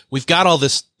 again, we've got all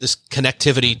this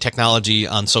connectivity technology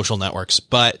on social networks,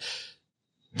 but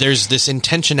there's this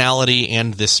intentionality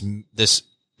and this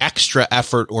extra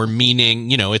effort or meaning.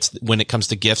 It's when it comes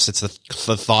to gifts, it's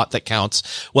the thought that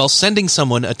counts. Well, sending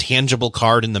someone a tangible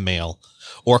card in the mail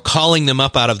or calling them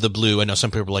up out of the blue. I know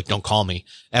some people are like, don't call me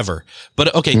ever,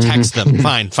 but okay, text them.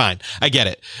 Fine. I get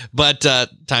it. But,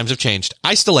 times have changed.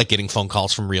 I still like getting phone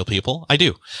calls from real people. I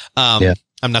do.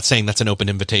 I'm not saying that's an open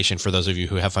invitation for those of you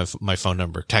who have my phone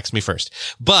number. Text me first,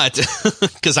 but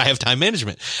cause I have time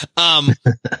management.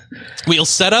 We'll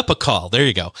set up a call. There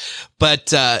you go.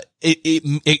 But,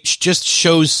 it just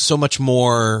shows so much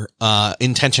more,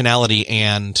 intentionality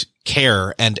and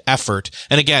care and effort.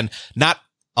 And again, not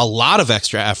a lot of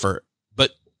extra effort,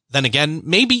 but then again,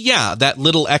 maybe, that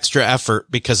little extra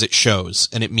effort because it shows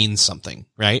and it means something,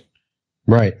 right?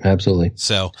 Right. Absolutely.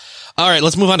 So, all right,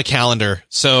 let's move on to calendar.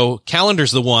 So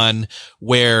calendar's the one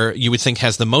where you would think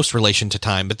has the most relation to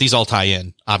time, but these all tie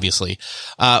in, obviously.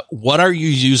 What are you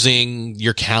using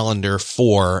your calendar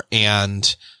for?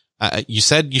 And, you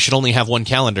said you should only have one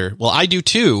calendar. Well, I do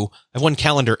too. I have one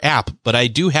calendar app, but I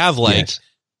do have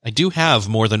I do have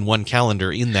more than one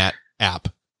calendar in that app.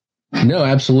 No,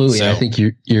 absolutely. So, I think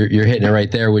you're hitting it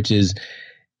right there, which is,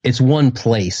 it's one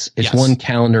place. It's one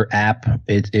calendar app.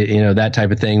 That type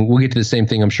of thing. We'll get to the same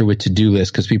thing, I'm sure, with to-do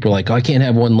lists, because people are like, oh, I can't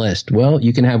have one list. Well,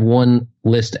 you can have one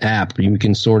list app. You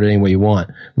can sort it any way you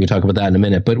want. We can talk about that in a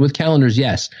minute. But with calendars,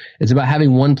 yes, it's about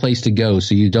having one place to go.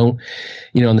 So you don't,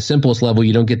 on the simplest level,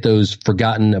 you don't get those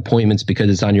forgotten appointments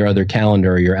because it's on your other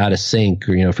calendar, or you're out of sync,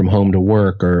 or, from home to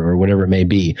work, or whatever it may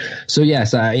be. So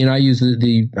yes, I use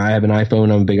I have an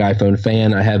iPhone. I'm a big iPhone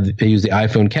fan. I use the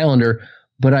iPhone calendar.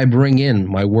 But I bring in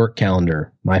my work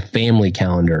calendar, my family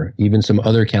calendar, even some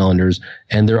other calendars,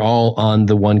 and they're all on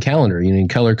the one calendar. You can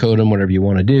color code them, whatever you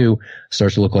want to do. It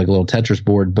starts to look like a little Tetris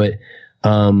board, but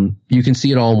you can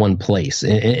see it all in one place.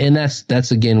 And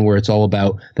that's again where it's all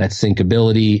about that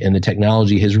syncability, and the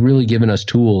technology has really given us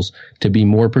tools to be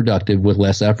more productive with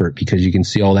less effort because you can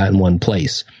see all that in one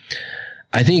place.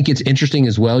 I think it's interesting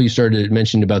as well. You started to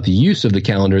mention about the use of the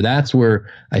calendar. That's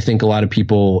where I think a lot of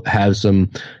people have some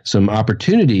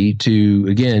opportunity to,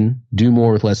 again, do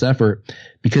more with less effort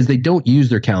because they don't use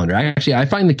their calendar. I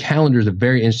find the calendar is a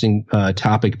very interesting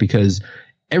topic because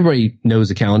everybody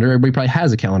knows a calendar. Everybody probably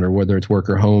has a calendar, whether it's work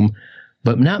or home,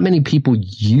 but not many people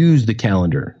use the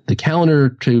calendar. The calendar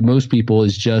to most people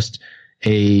is just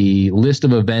a list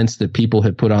of events that people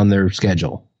have put on their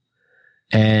schedule.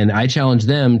 And I challenge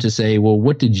them to say, well,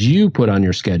 what did you put on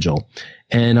your schedule?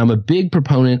 And I'm a big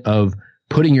proponent of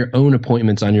putting your own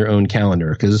appointments on your own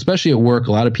calendar, because especially at work,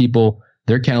 a lot of people,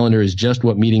 their calendar is just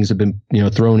what meetings have been,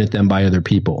 thrown at them by other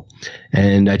people.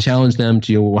 And I challenge them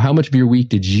to, well, how much of your week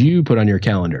did you put on your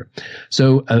calendar?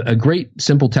 So a great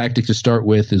simple tactic to start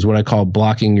with is what I call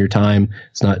blocking your time.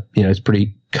 It's not, it's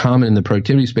pretty common in the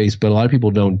productivity space, but a lot of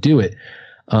people don't do it.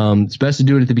 It's best to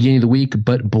do it at the beginning of the week,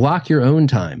 but block your own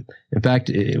time. In fact,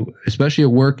 especially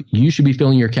at work, you should be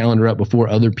filling your calendar up before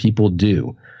other people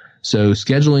do. So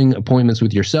scheduling appointments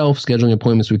with yourself, scheduling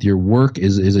appointments with your work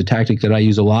is a tactic that I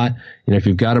use a lot. And if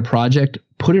you've got a project,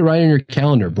 put it right on your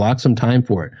calendar, block some time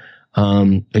for it.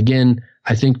 Again,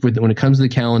 I think when it comes to the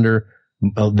calendar,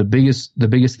 the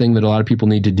biggest thing that a lot of people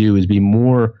need to do is be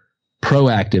more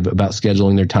proactive about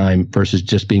scheduling their time versus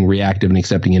just being reactive and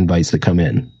accepting invites that come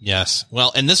in. Yes.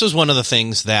 Well, and this was one of the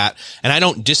things that, and I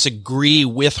don't disagree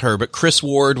with her, but Chris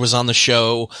Ward was on the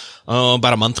show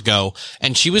about a month ago,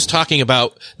 and she was talking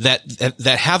about that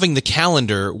having the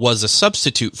calendar was a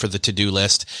substitute for the to-do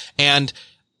list. And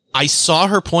I saw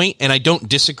her point, and I don't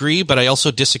disagree, but I also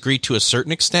disagree to a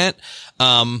certain extent.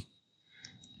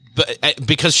 But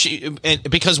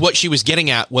because what she was getting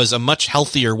at was a much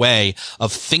healthier way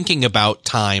of thinking about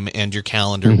time and your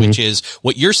calendar, which is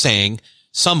what you're saying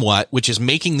somewhat, which is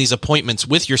making these appointments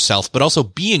with yourself, but also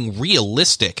being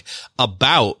realistic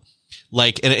about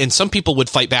and some people would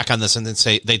fight back on this and then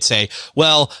they'd say,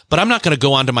 well, but I'm not going to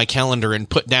go onto my calendar and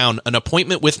put down an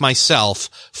appointment with myself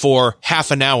for half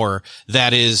an hour.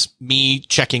 That is me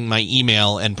checking my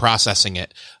email and processing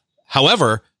it.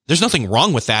 However, there's nothing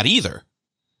wrong with that either.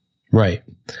 Right.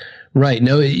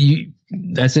 No,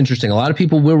 that's interesting. A lot of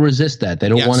people will resist that. They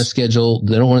don't want to schedule.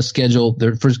 They don't want to schedule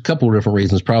there for a couple of different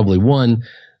reasons. Probably one,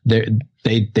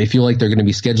 they feel like they're going to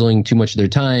be scheduling too much of their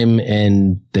time,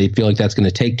 and they feel like that's going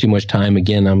to take too much time.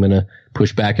 Again, I'm going to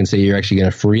push back and say you're actually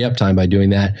going to free up time by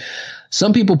doing that.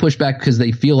 Some people push back because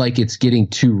they feel like it's getting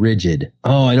too rigid.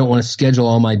 Oh, I don't want to schedule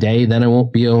all my day. Then I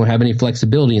won't be able to have any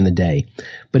flexibility in the day.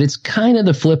 But it's kind of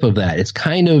the flip of that. It's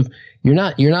kind of, you're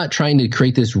not trying to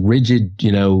create this rigid,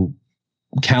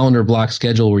 calendar block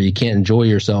schedule where you can't enjoy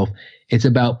yourself. It's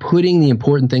about putting the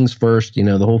important things first,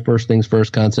 the whole first things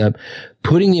first concept,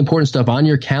 putting the important stuff on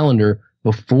your calendar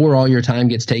before all your time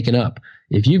gets taken up.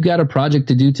 If you've got a project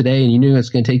to do today and you know it's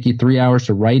going to take you 3 hours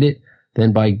to write it,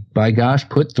 then by gosh,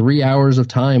 put 3 hours of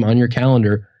time on your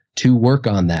calendar to work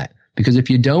on that. Because if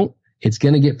you don't, it's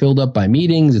going to get filled up by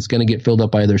meetings. It's going to get filled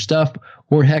up by other stuff,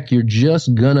 or heck, you're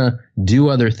just going to do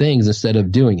other things instead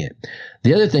of doing it.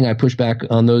 The other thing I push back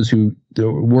on those who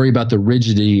worry about the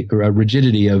rigidity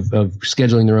of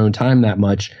scheduling their own time that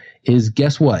much is,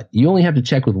 guess what? You only have to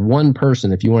check with one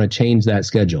person if you want to change that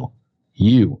schedule.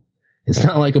 You. It's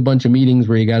not like a bunch of meetings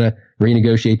where you got to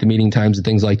renegotiate the meeting times and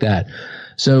things like that.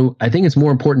 So I think it's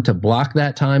more important to block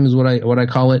that time is what I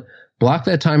call it. Block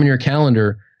that time in your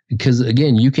calendar, because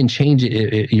again, you can change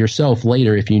it yourself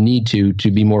later if you need to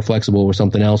be more flexible with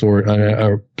something else, or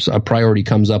a priority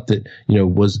comes up that,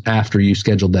 was after you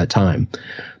scheduled that time.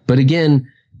 But again,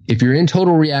 if you're in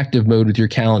total reactive mode with your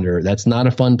calendar, that's not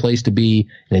a fun place to be,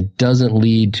 and it doesn't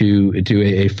lead to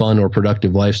a fun or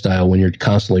productive lifestyle when you're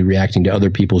constantly reacting to other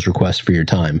people's requests for your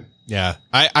time. Yeah.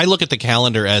 I look at the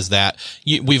calendar as that.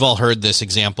 We've all heard this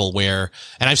example where,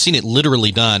 and I've seen it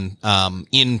literally done,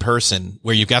 in person,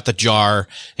 where you've got the jar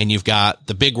and you've got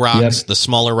the big rocks, the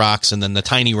smaller rocks, and then the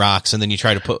tiny rocks. And then you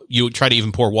try to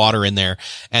even pour water in there.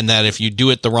 And that if you do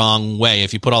it the wrong way,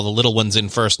 if you put all the little ones in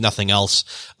first, nothing else,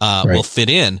 will fit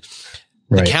in.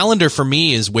 The calendar for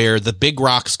me is where the big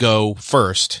rocks go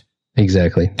first.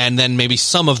 Exactly. And then maybe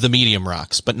some of the medium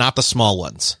rocks, but not the small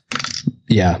ones.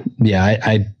 Yeah.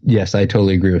 Yes, I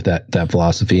totally agree with that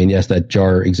philosophy. And yes, that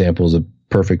jar example is a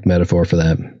perfect metaphor for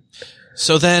that.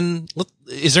 So then,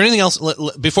 is there anything else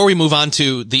before we move on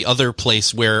to the other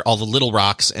place where all the little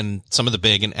rocks and some of the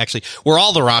big, and actually where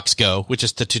all the rocks go, which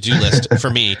is the to-do list for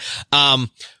me?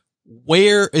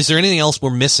 Where is there anything else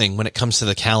we're missing when it comes to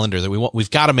the calendar that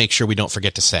we've got to make sure we don't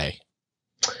forget to say?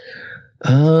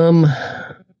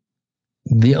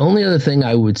 The only other thing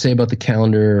I would say about the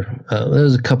calendar,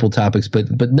 there's a couple topics, but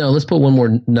no, let's put one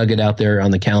more nugget out there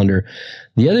on the calendar.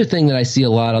 The other thing that I see a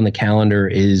lot on the calendar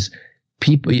is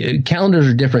calendars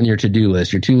are different than your to-do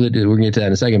list. We're going to get to that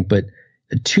in a second, but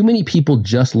too many people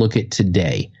just look at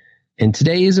today. And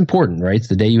today is important, right? It's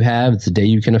the day you have, it's the day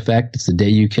you can affect, it's the day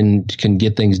you can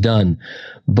get things done.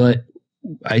 But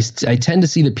I tend to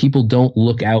see that people don't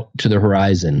look out to the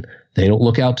horizon. They don't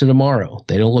look out to tomorrow.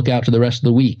 They don't look out to the rest of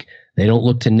the week. They don't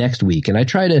look to next week. And I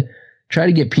try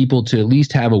to get people to at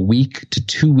least have a week to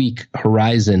 2 week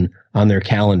horizon on their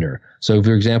calendar. So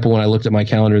for example, when I looked at my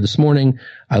calendar this morning,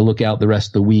 I look out the rest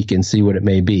of the week and see what it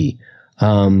may be.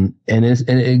 And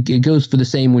it goes for the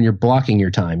same when you're blocking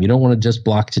your time. You don't want to just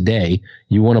block today.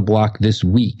 You want to block this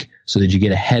week so that you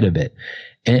get ahead of it.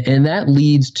 And that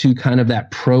leads to kind of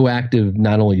that proactive,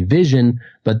 not only vision,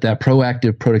 but that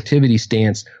proactive productivity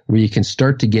stance where you can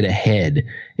start to get ahead.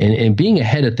 And being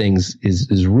ahead of things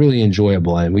is really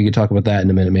enjoyable. And we can talk about that in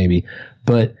a minute, maybe.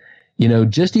 But,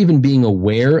 just even being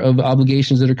aware of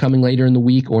obligations that are coming later in the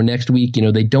week or next week,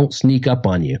 they don't sneak up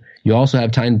on you. You also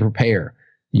have time to prepare.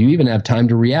 You even have time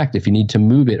to react if you need to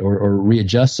move it or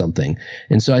readjust something.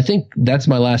 And so I think that's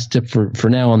my last tip for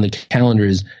now on the calendar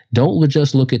is don't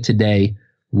just look at today,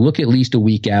 look at least a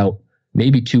week out,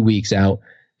 maybe 2 weeks out.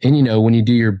 And, when you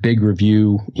do your big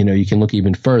review, you can look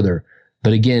even further.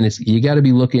 But again, you got to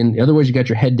be looking, otherwise you got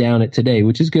your head down at today,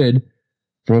 which is good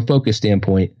from a focus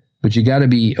standpoint, but you got to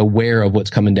be aware of what's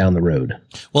coming down the road.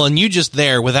 Well, and you just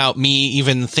there, without me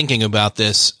even thinking about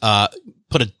this,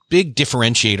 put a big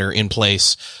differentiator in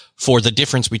place for the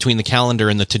difference between the calendar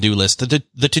and the to-do list.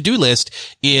 The to-do list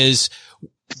is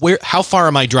how far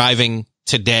am I driving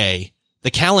today?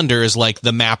 The calendar is like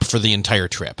the map for the entire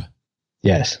trip.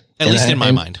 Yes. At least in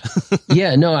my mind.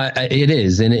 Yeah, no, it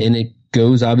is. And it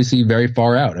goes obviously very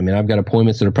far out. I mean, I've got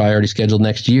appointments that are probably already scheduled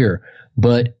next year,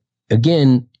 but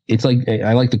again, it's like,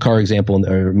 I like the car example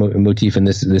or motif in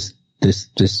this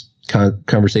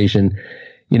conversation.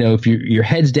 If your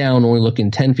head's down, only looking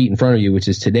 10 feet in front of you, which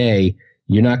is today,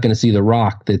 you're not going to see the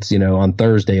rock that's, on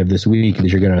Thursday of this week that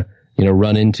you're going to,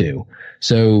 run into.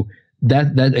 So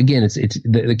that again, it's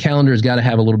the calendar has got to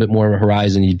have a little bit more of a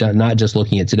horizon. You're not just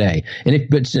looking at today.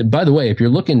 But by the way, if you're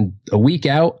looking a week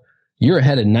out, you're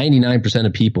ahead of 99%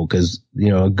 of people because, I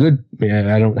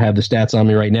don't have the stats on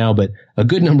me right now, but a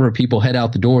good number of people head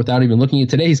out the door without even looking at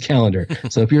today's calendar.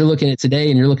 So if you're looking at today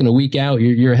and you're looking a week out,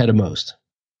 you're ahead of most.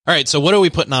 All right. So what are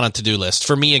we putting on a to-do list?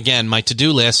 For me, again, my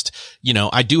to-do list,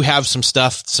 I do have some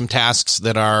tasks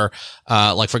that are,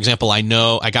 like, for example, I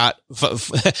know I got,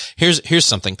 here's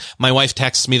something. My wife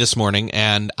texts me this morning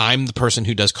and I'm the person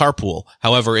who does carpool.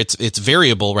 However, it's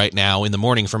variable right now in the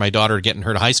morning for my daughter getting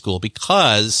her to high school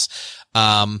because,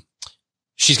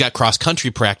 she's got cross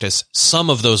country practice some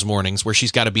of those mornings where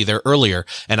she's got to be there earlier.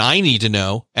 And I need to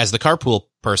know, as the carpool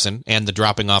person and the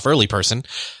dropping off early person,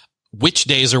 which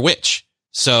days are which.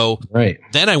 So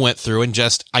Then I went through and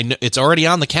I know it's already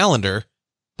on the calendar,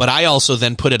 but I also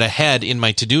then put it ahead in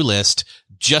my to-do list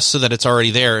just so that it's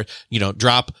already there,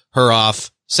 drop her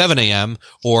off 7 a.m.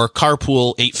 or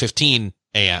carpool 8:15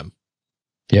 a.m.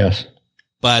 Yes.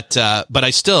 But I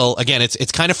still, again,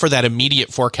 it's kind of for that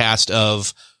immediate forecast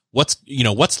of what's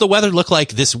the weather look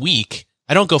like this week.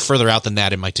 I don't go further out than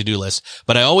that in my to-do list,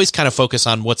 but I always kind of focus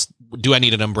on do I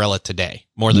need an umbrella today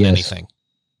more than anything.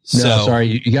 No,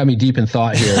 sorry, you got me deep in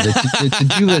thought here.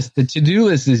 The to-do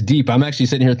list is deep. I'm actually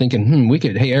sitting here thinking,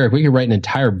 hey, Eric, we could write an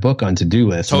entire book on to-do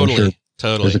lists. Totally.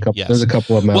 There's a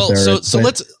couple of them out there. So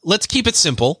let's keep it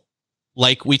simple.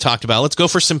 Like we talked about, let's go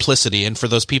for simplicity. And for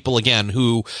those people, again,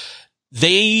 who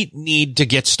they need to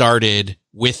get started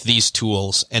with these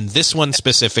tools, and this one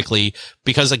specifically,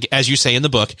 because as you say in the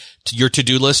book, your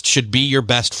to-do list should be your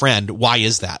best friend. Why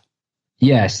is that?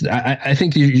 Yes, I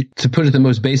think to put it in the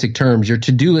most basic terms, your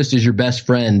to-do list is your best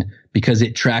friend because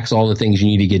it tracks all the things you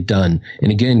need to get done.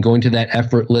 And again, going to that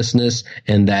effortlessness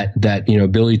and that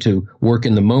ability to work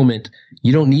in the moment,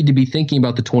 you don't need to be thinking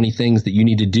about the 20 things that you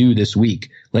need to do this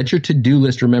week. Let your to-do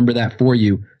list remember that for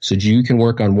you so you can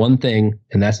work on one thing,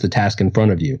 and that's the task in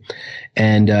front of you.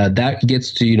 And that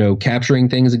gets to, capturing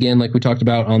things again, like we talked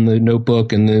about on the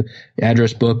notebook and the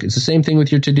address book. It's the same thing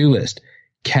with your to-do list.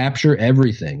 Capture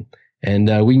everything.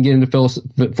 And we can get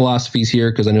into philosophies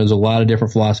here because I know there's a lot of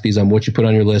different philosophies on what you put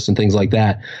on your list and things like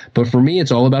that. But for me,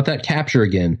 it's all about that capture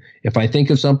again. If I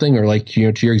think of something, or like, to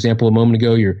your example a moment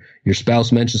ago, your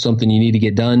spouse mentioned something you need to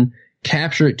get done,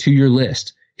 capture it to your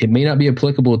list. It may not be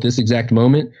applicable at this exact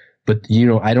moment, but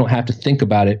I don't have to think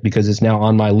about it because it's now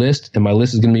on my list, and my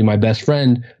list is going to be my best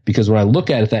friend because when I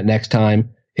look at it that next time,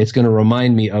 it's going to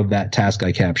remind me of that task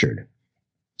I captured.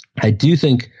 I do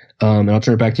think, and I'll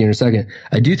turn it back to you in a second,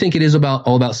 I do think it is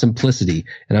all about simplicity.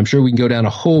 And I'm sure we can go down a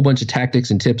whole bunch of tactics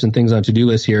and tips and things on to-do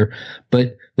lists here.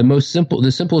 But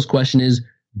the simplest question is,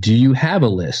 do you have a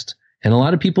list? And a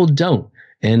lot of people don't.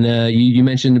 And you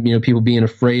mentioned, people being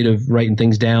afraid of writing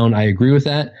things down. I agree with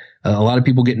that. A lot of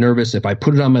people get nervous. If I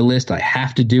put it on my list, I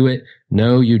have to do it.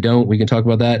 No, you don't. We can talk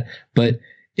about that. But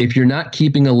if you're not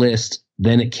keeping a list,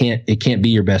 then it can't be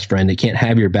your best friend. It can't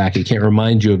have your back. It can't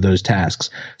remind you of those tasks.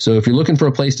 So if you're looking for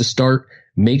a place to start,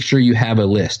 make sure you have a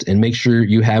list and make sure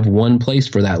you have one place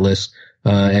for that list.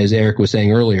 As Eric was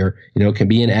saying earlier, it can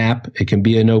be an app, it can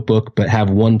be a notebook, but have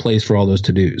one place for all those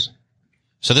to-dos.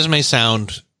 So this may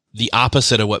sound the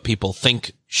opposite of what people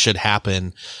think should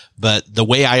happen, but the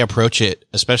way I approach it,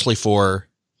 especially for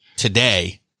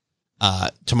today,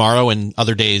 tomorrow and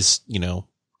other days,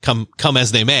 come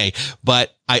as they may,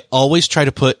 but I always try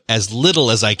to put as little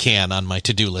as I can on my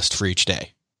to-do list for each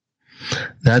day.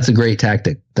 That's a great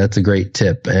tactic. That's a great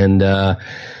tip. And,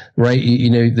 right.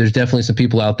 There's definitely some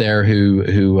people out there who,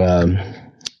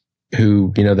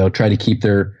 they'll try to keep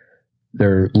their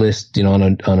their list, on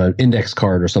an index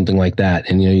card or something like that.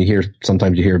 And,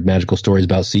 sometimes you hear magical stories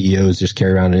about CEOs just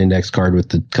carry around an index card with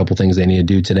the couple things they need to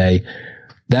do today.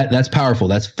 That's powerful.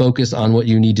 That's focus on what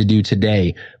you need to do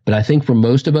today. But I think for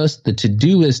most of us, the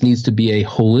to-do list needs to be a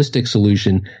holistic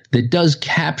solution that does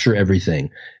capture everything.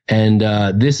 And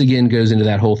this again goes into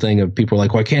that whole thing of people are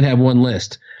like, well, I can't have one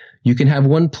list. You can have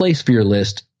one place for your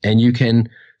list, and you can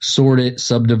sort it,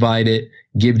 subdivide it,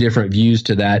 give different views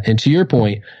to that. And to your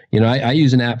point, I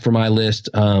use an app for my list.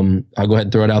 I'll go ahead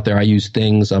and throw it out there. I use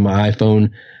Things on my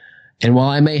iPhone. And while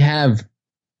I may have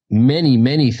many,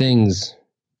 many things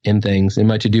in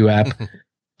my to-do app,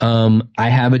 I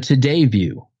have a today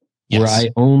view where I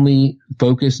only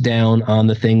focus down on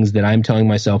the things that I'm telling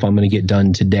myself I'm going to get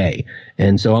done today.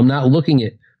 And so I'm not looking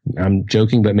at, I'm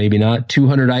joking, but maybe not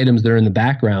 200 items that are in the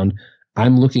background.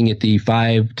 I'm looking at the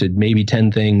 5 to maybe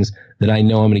 10 things that I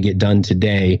know I'm going to get done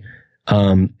today.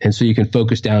 And so you can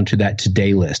focus down to that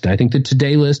today list. And I think the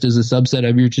today list is a subset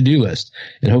of your to-do list.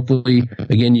 And hopefully,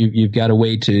 again, you've got a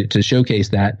way to showcase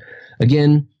that.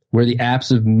 Again, where the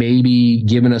apps have maybe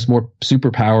given us more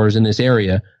superpowers in this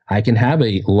area, I can have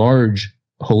a large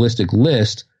holistic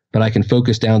list, but I can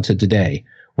focus down to today.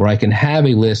 Or I can have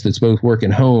a list that's both work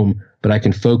and home, but I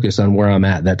can focus on where I'm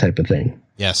at, that type of thing.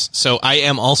 Yes. So I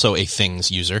am also a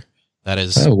Things user. That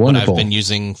is what I've been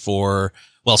using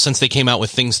since they came out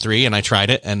with Things 3 and I tried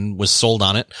it and was sold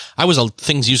on it. I was a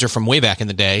Things user from way back in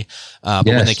the day. But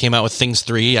when they came out with Things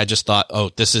 3, I just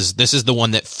thought, this is the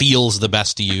one that feels the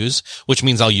best to use, which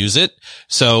means I'll use it.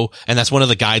 So, and that's one of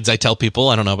the guides I tell people.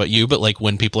 I don't know about you, but like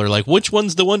when people are like, which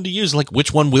one's the one to use? Like,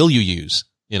 which one will you use?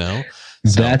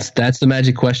 So. That's the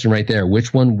magic question right there.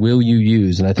 Which one will you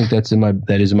use? And I think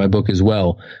that is in my book as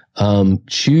well.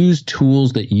 Choose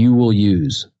tools that you will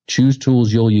use. Choose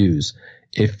tools you'll use.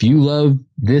 If you love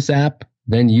this app,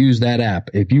 then use that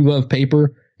app. If you love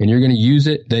paper and you're going to use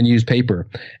it, then use paper.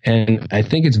 And I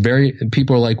think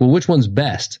people are like, well, which one's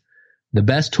best? The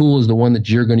best tool is the one that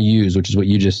you're going to use, which is what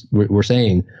you just were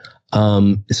saying.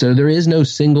 So there is no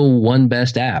single one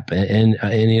best app. And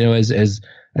as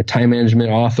a time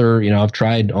management author, I've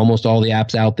tried almost all the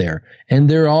apps out there, and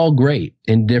they're all great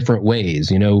in different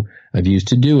ways. I've used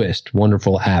Todoist,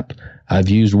 wonderful app. I've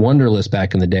used Wunderlist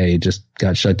back in the day. It just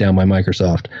got shut down by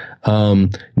Microsoft.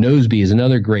 Noseby is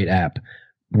another great app.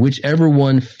 Whichever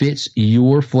one fits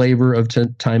your flavor of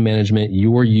time management,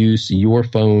 your use, your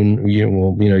phone,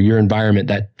 your environment,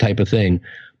 that type of thing.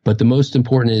 But the most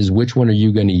important is, which one are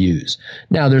you going to use?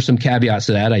 Now, there's some caveats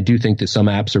to that. I do think that some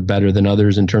apps are better than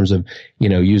others in terms of,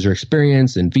 user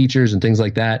experience and features and things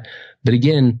like that. But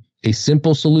again, a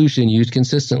simple solution used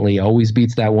consistently always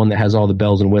beats that one that has all the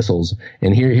bells and whistles.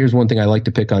 And here's one thing I like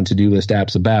to pick on to-do list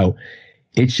apps about.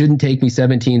 It shouldn't take me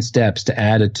 17 steps to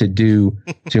add a to-do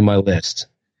to my list.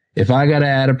 If I got to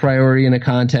add a priority and a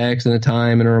context and a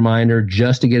time and a reminder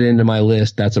just to get into my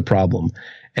list, that's a problem.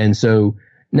 And so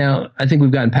now I think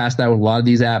we've gotten past that with a lot of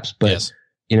these apps, but yes.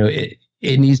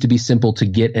 It needs to be simple to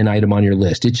get an item on your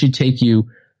list. It should take you,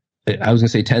 I was going to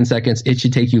say 10 seconds. It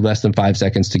should take you less than 5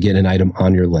 seconds to get an item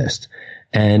on your list.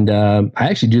 And I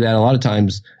actually do that a lot of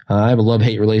times. I have a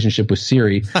love-hate relationship with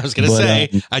Siri. I was going to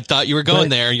say, I thought you were going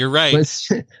there. You're right.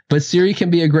 But Siri can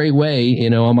be a great way,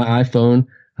 on my iPhone.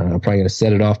 I'm probably going to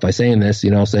set it off by saying this.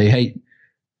 I'll say, hey,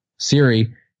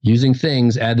 Siri, using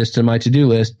Things, add this to my to-do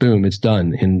list. Boom, it's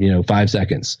done in 5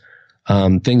 seconds.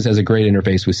 Things has a great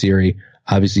interface with Siri.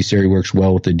 Obviously, Siri works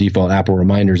well with the default Apple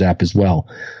Reminders app as well.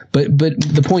 But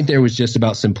the point there was just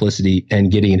about simplicity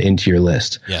and getting it into your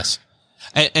list. Yes.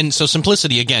 And so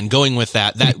simplicity, again, going with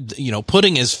that,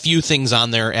 putting as few things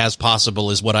on there as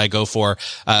possible is what I go for.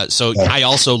 So I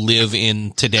also live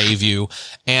in Today View,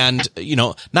 and,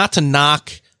 not to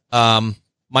knock,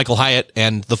 Michael Hyatt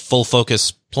and the Full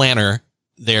Focus Planner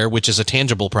there, which is a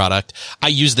tangible product. I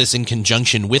use this in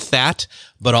conjunction with that,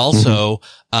 but also,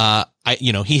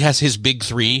 he has his big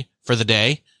 3 for the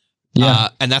day. Yeah.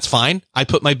 And that's fine. I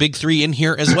put my big 3 in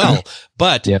here as well,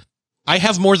 but yeah. I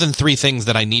have more than 3 things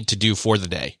that I need to do for the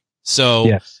day. So,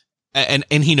 yes.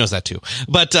 and he knows that too,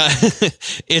 but,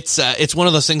 it's one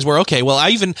of those things where, okay, well, I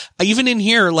even in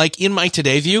here, like in my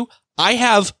Today View, I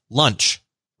have lunch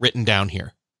written down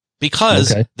here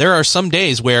because there are some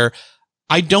days where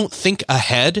I don't think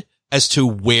ahead as to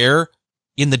where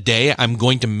in the day I'm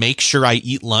going to make sure I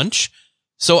eat lunch.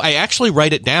 So I actually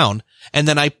write it down, and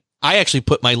then I actually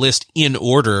put my list in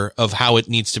order of how it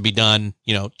needs to be done,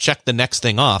 check the next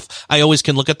thing off. I always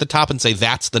can look at the top and say,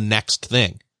 that's the next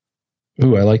thing.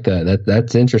 Ooh, I like that.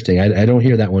 That's interesting. I don't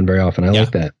hear that one very often. I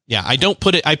like that. Yeah, I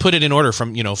put it in order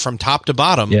from top to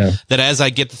bottom. Yeah. That as I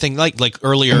get the thing like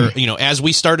earlier, as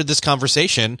we started this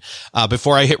conversation,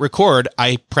 before I hit record,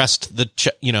 I pressed the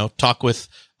talk with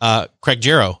Craig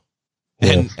Jarrow,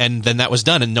 and then that was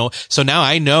done. And so now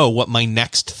I know what my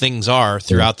next things are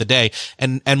throughout the day.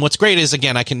 And what's great is,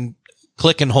 again, I can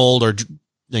click and hold or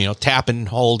tap and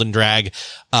hold and drag.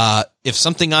 If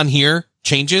something on here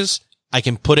changes, I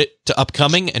can put it to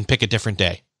upcoming and pick a different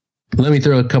day. Let me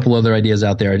throw a couple other ideas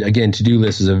out there. Again, to-do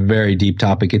list is a very deep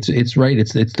topic. It's right.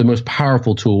 It's the most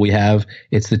powerful tool we have.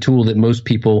 It's the tool that most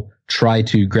people try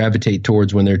to gravitate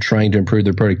towards when they're trying to improve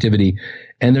their productivity.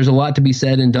 And there's a lot to be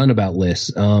said and done about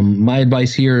lists. My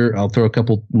advice here, I'll throw a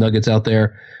couple nuggets out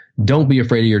there. Don't be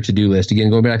afraid of your to-do list. Again,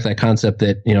 going back to that concept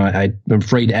that, I'm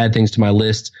afraid to add things to my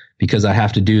list because I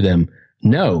have to do them.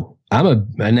 No.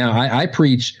 I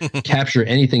preach capture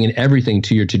anything and everything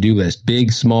to your to-do list,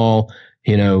 big, small,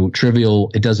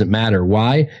 trivial. It doesn't matter.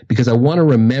 Why? Because I want to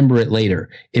remember it later.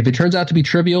 If it turns out to be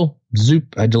trivial,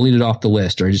 zoop, I delete it off the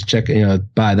list, or I just check,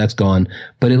 bye, that's gone.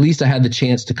 But at least I had the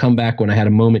chance to come back when I had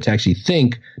a moment to actually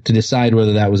think to decide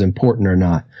whether that was important or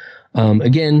not.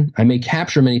 Again, I may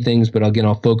capture many things, but again,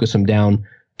 I'll focus them down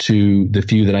to the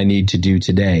few that I need to do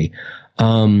today.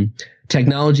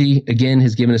 Technology, again,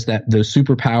 has given us those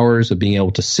superpowers of being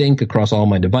able to sync across all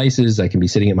my devices. I can be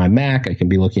sitting at my Mac. I can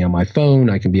be looking on my phone.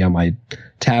 I can be on my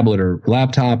tablet or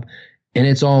laptop, and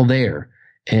it's all there.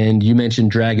 And you mentioned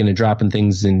dragging and dropping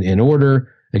things in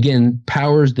order. Again,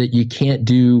 powers that you can't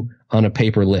do on a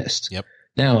paper list. Yep.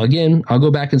 Now, again, I'll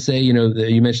go back and say,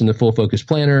 you mentioned the full focus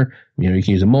planner. You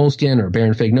can use a Moleskine or a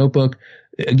Baron Fig notebook.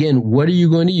 Again, what are you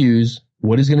going to use?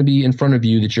 What is going to be in front of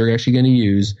you that you're actually going to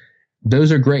use?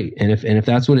 Those are great. And if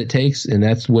that's what it takes and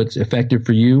that's what's effective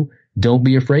for you, don't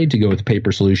be afraid to go with the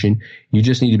paper solution. You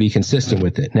just need to be consistent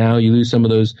with it. Now you lose some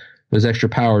of those extra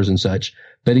powers and such.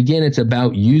 But again, it's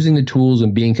about using the tools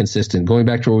and being consistent. Going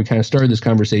back to where we kind of started this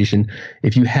conversation,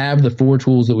 if you have the 4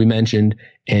 tools that we mentioned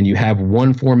and you have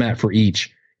one format for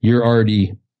each, you're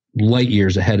already light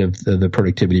years ahead of the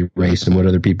productivity race and what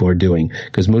other people are doing.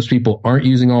 Because most people aren't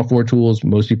using all 4 tools.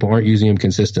 Most people aren't using them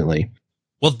consistently.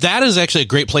 Well, that is actually a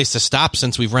great place to stop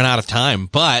since we've run out of time,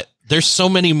 but there's so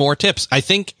many more tips. I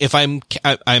think if I'm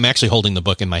actually holding the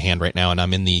book in my hand right now and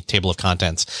I'm in the table of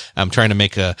contents. I'm trying to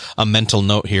make a mental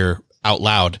note here out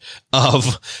loud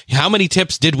of how many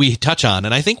tips did we touch on?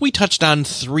 And I think we touched on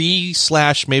 3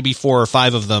 / maybe 4 or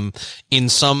 5 of them in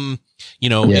some,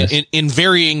 yes. in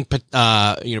varying,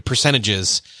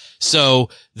 percentages. So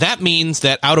that means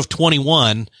that out of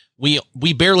 21,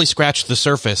 we barely scratched the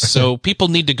surface. So people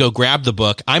need to go grab the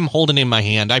book. I'm holding it in my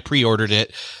hand. I pre-ordered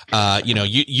it.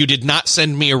 You did not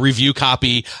send me a review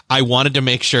copy. I wanted to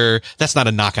make sure that's not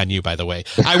a knock on you, by the way.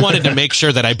 I wanted to make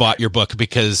sure that I bought your book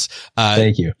because,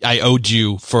 thank you. I owed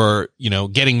you for,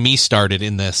 getting me started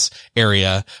in this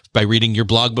area by reading your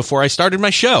blog before I started my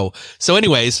show. So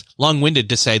anyways, long-winded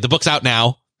to say the book's out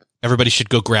now. Everybody should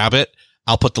go grab it.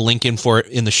 I'll put the link in for it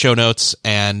in the show notes.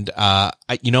 And, I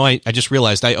just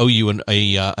realized I owe you an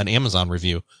Amazon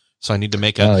review. So I need to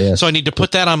make so I need to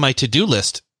put that on my to-do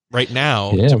list right now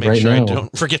to make sure I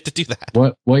don't forget to do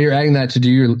that. While you're adding that to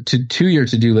your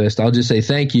to-do list, I'll just say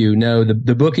thank you. No,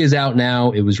 the book is out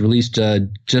now. It was released,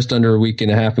 just under a week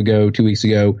and a half ago, 2 weeks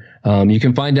ago. You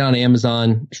can find it on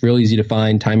Amazon. It's real easy to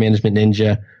find. Time Management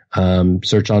Ninja.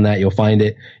 Search on that. You'll find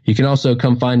it. You can also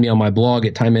come find me on my blog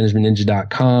at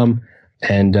timemanagementninja.com.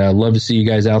 And love to see you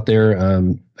guys out there.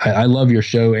 I love your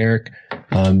show, Eric.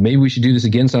 Maybe we should do this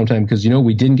again sometime because,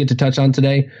 we didn't get to touch on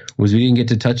today was we didn't get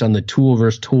to touch on the tool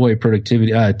versus toy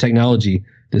productivity technology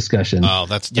discussion. Oh,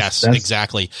 that's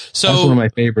exactly. So that's one of my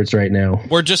favorites right now.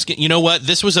 We're just,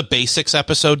 this was a basics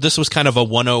episode. This was kind of a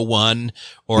 101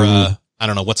 or I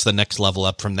don't know what's the next level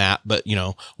up from that, but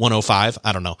 105.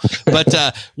 I don't know,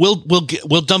 but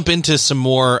we'll dump into some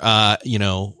more.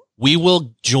 We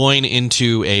will join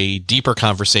into a deeper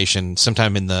conversation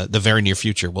sometime in the very near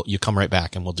future. You come right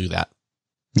back and we'll do that.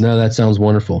 No, that sounds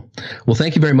wonderful. Well,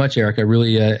 thank you very much, Eric. I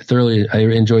really thoroughly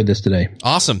enjoyed this today.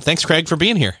 Awesome. Thanks, Craig, for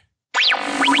being here.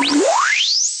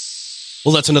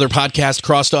 Well, that's another podcast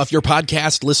crossed off your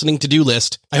podcast listening to-do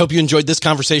list. I hope you enjoyed this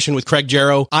conversation with Craig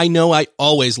Jarrow. I know I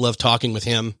always love talking with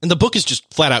him, and the book is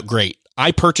just flat out great.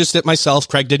 I purchased it myself.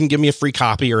 Craig didn't give me a free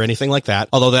copy or anything like that,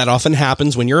 although that often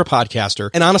happens when you're a podcaster.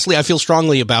 And honestly, I feel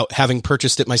strongly about having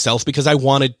purchased it myself because I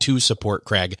wanted to support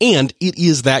Craig. And it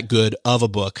is that good of a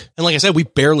book. And like I said, we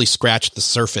barely scratched the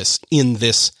surface in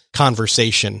this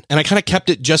conversation. And I kind of kept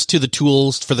it just to the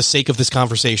tools for the sake of this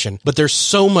conversation. But there's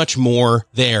so much more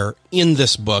there in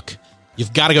this book.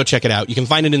 You've got to go check it out. You can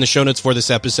find it in the show notes for this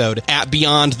episode at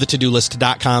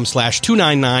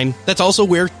beyondthetodolist.com/299. That's also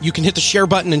where you can hit the share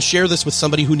button and share this with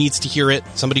somebody who needs to hear it,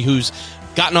 somebody who's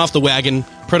gotten off the wagon,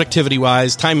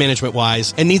 productivity-wise, time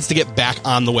management-wise, and needs to get back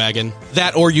on the wagon.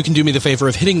 That, or you can do me the favor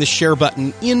of hitting the share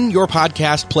button in your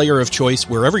podcast player of choice,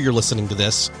 wherever you're listening to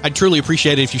this. I'd truly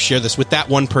appreciate it if you share this with that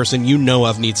one person you know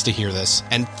of needs to hear this.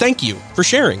 And thank you for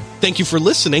sharing. Thank you for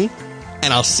listening,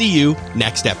 and I'll see you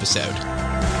next episode.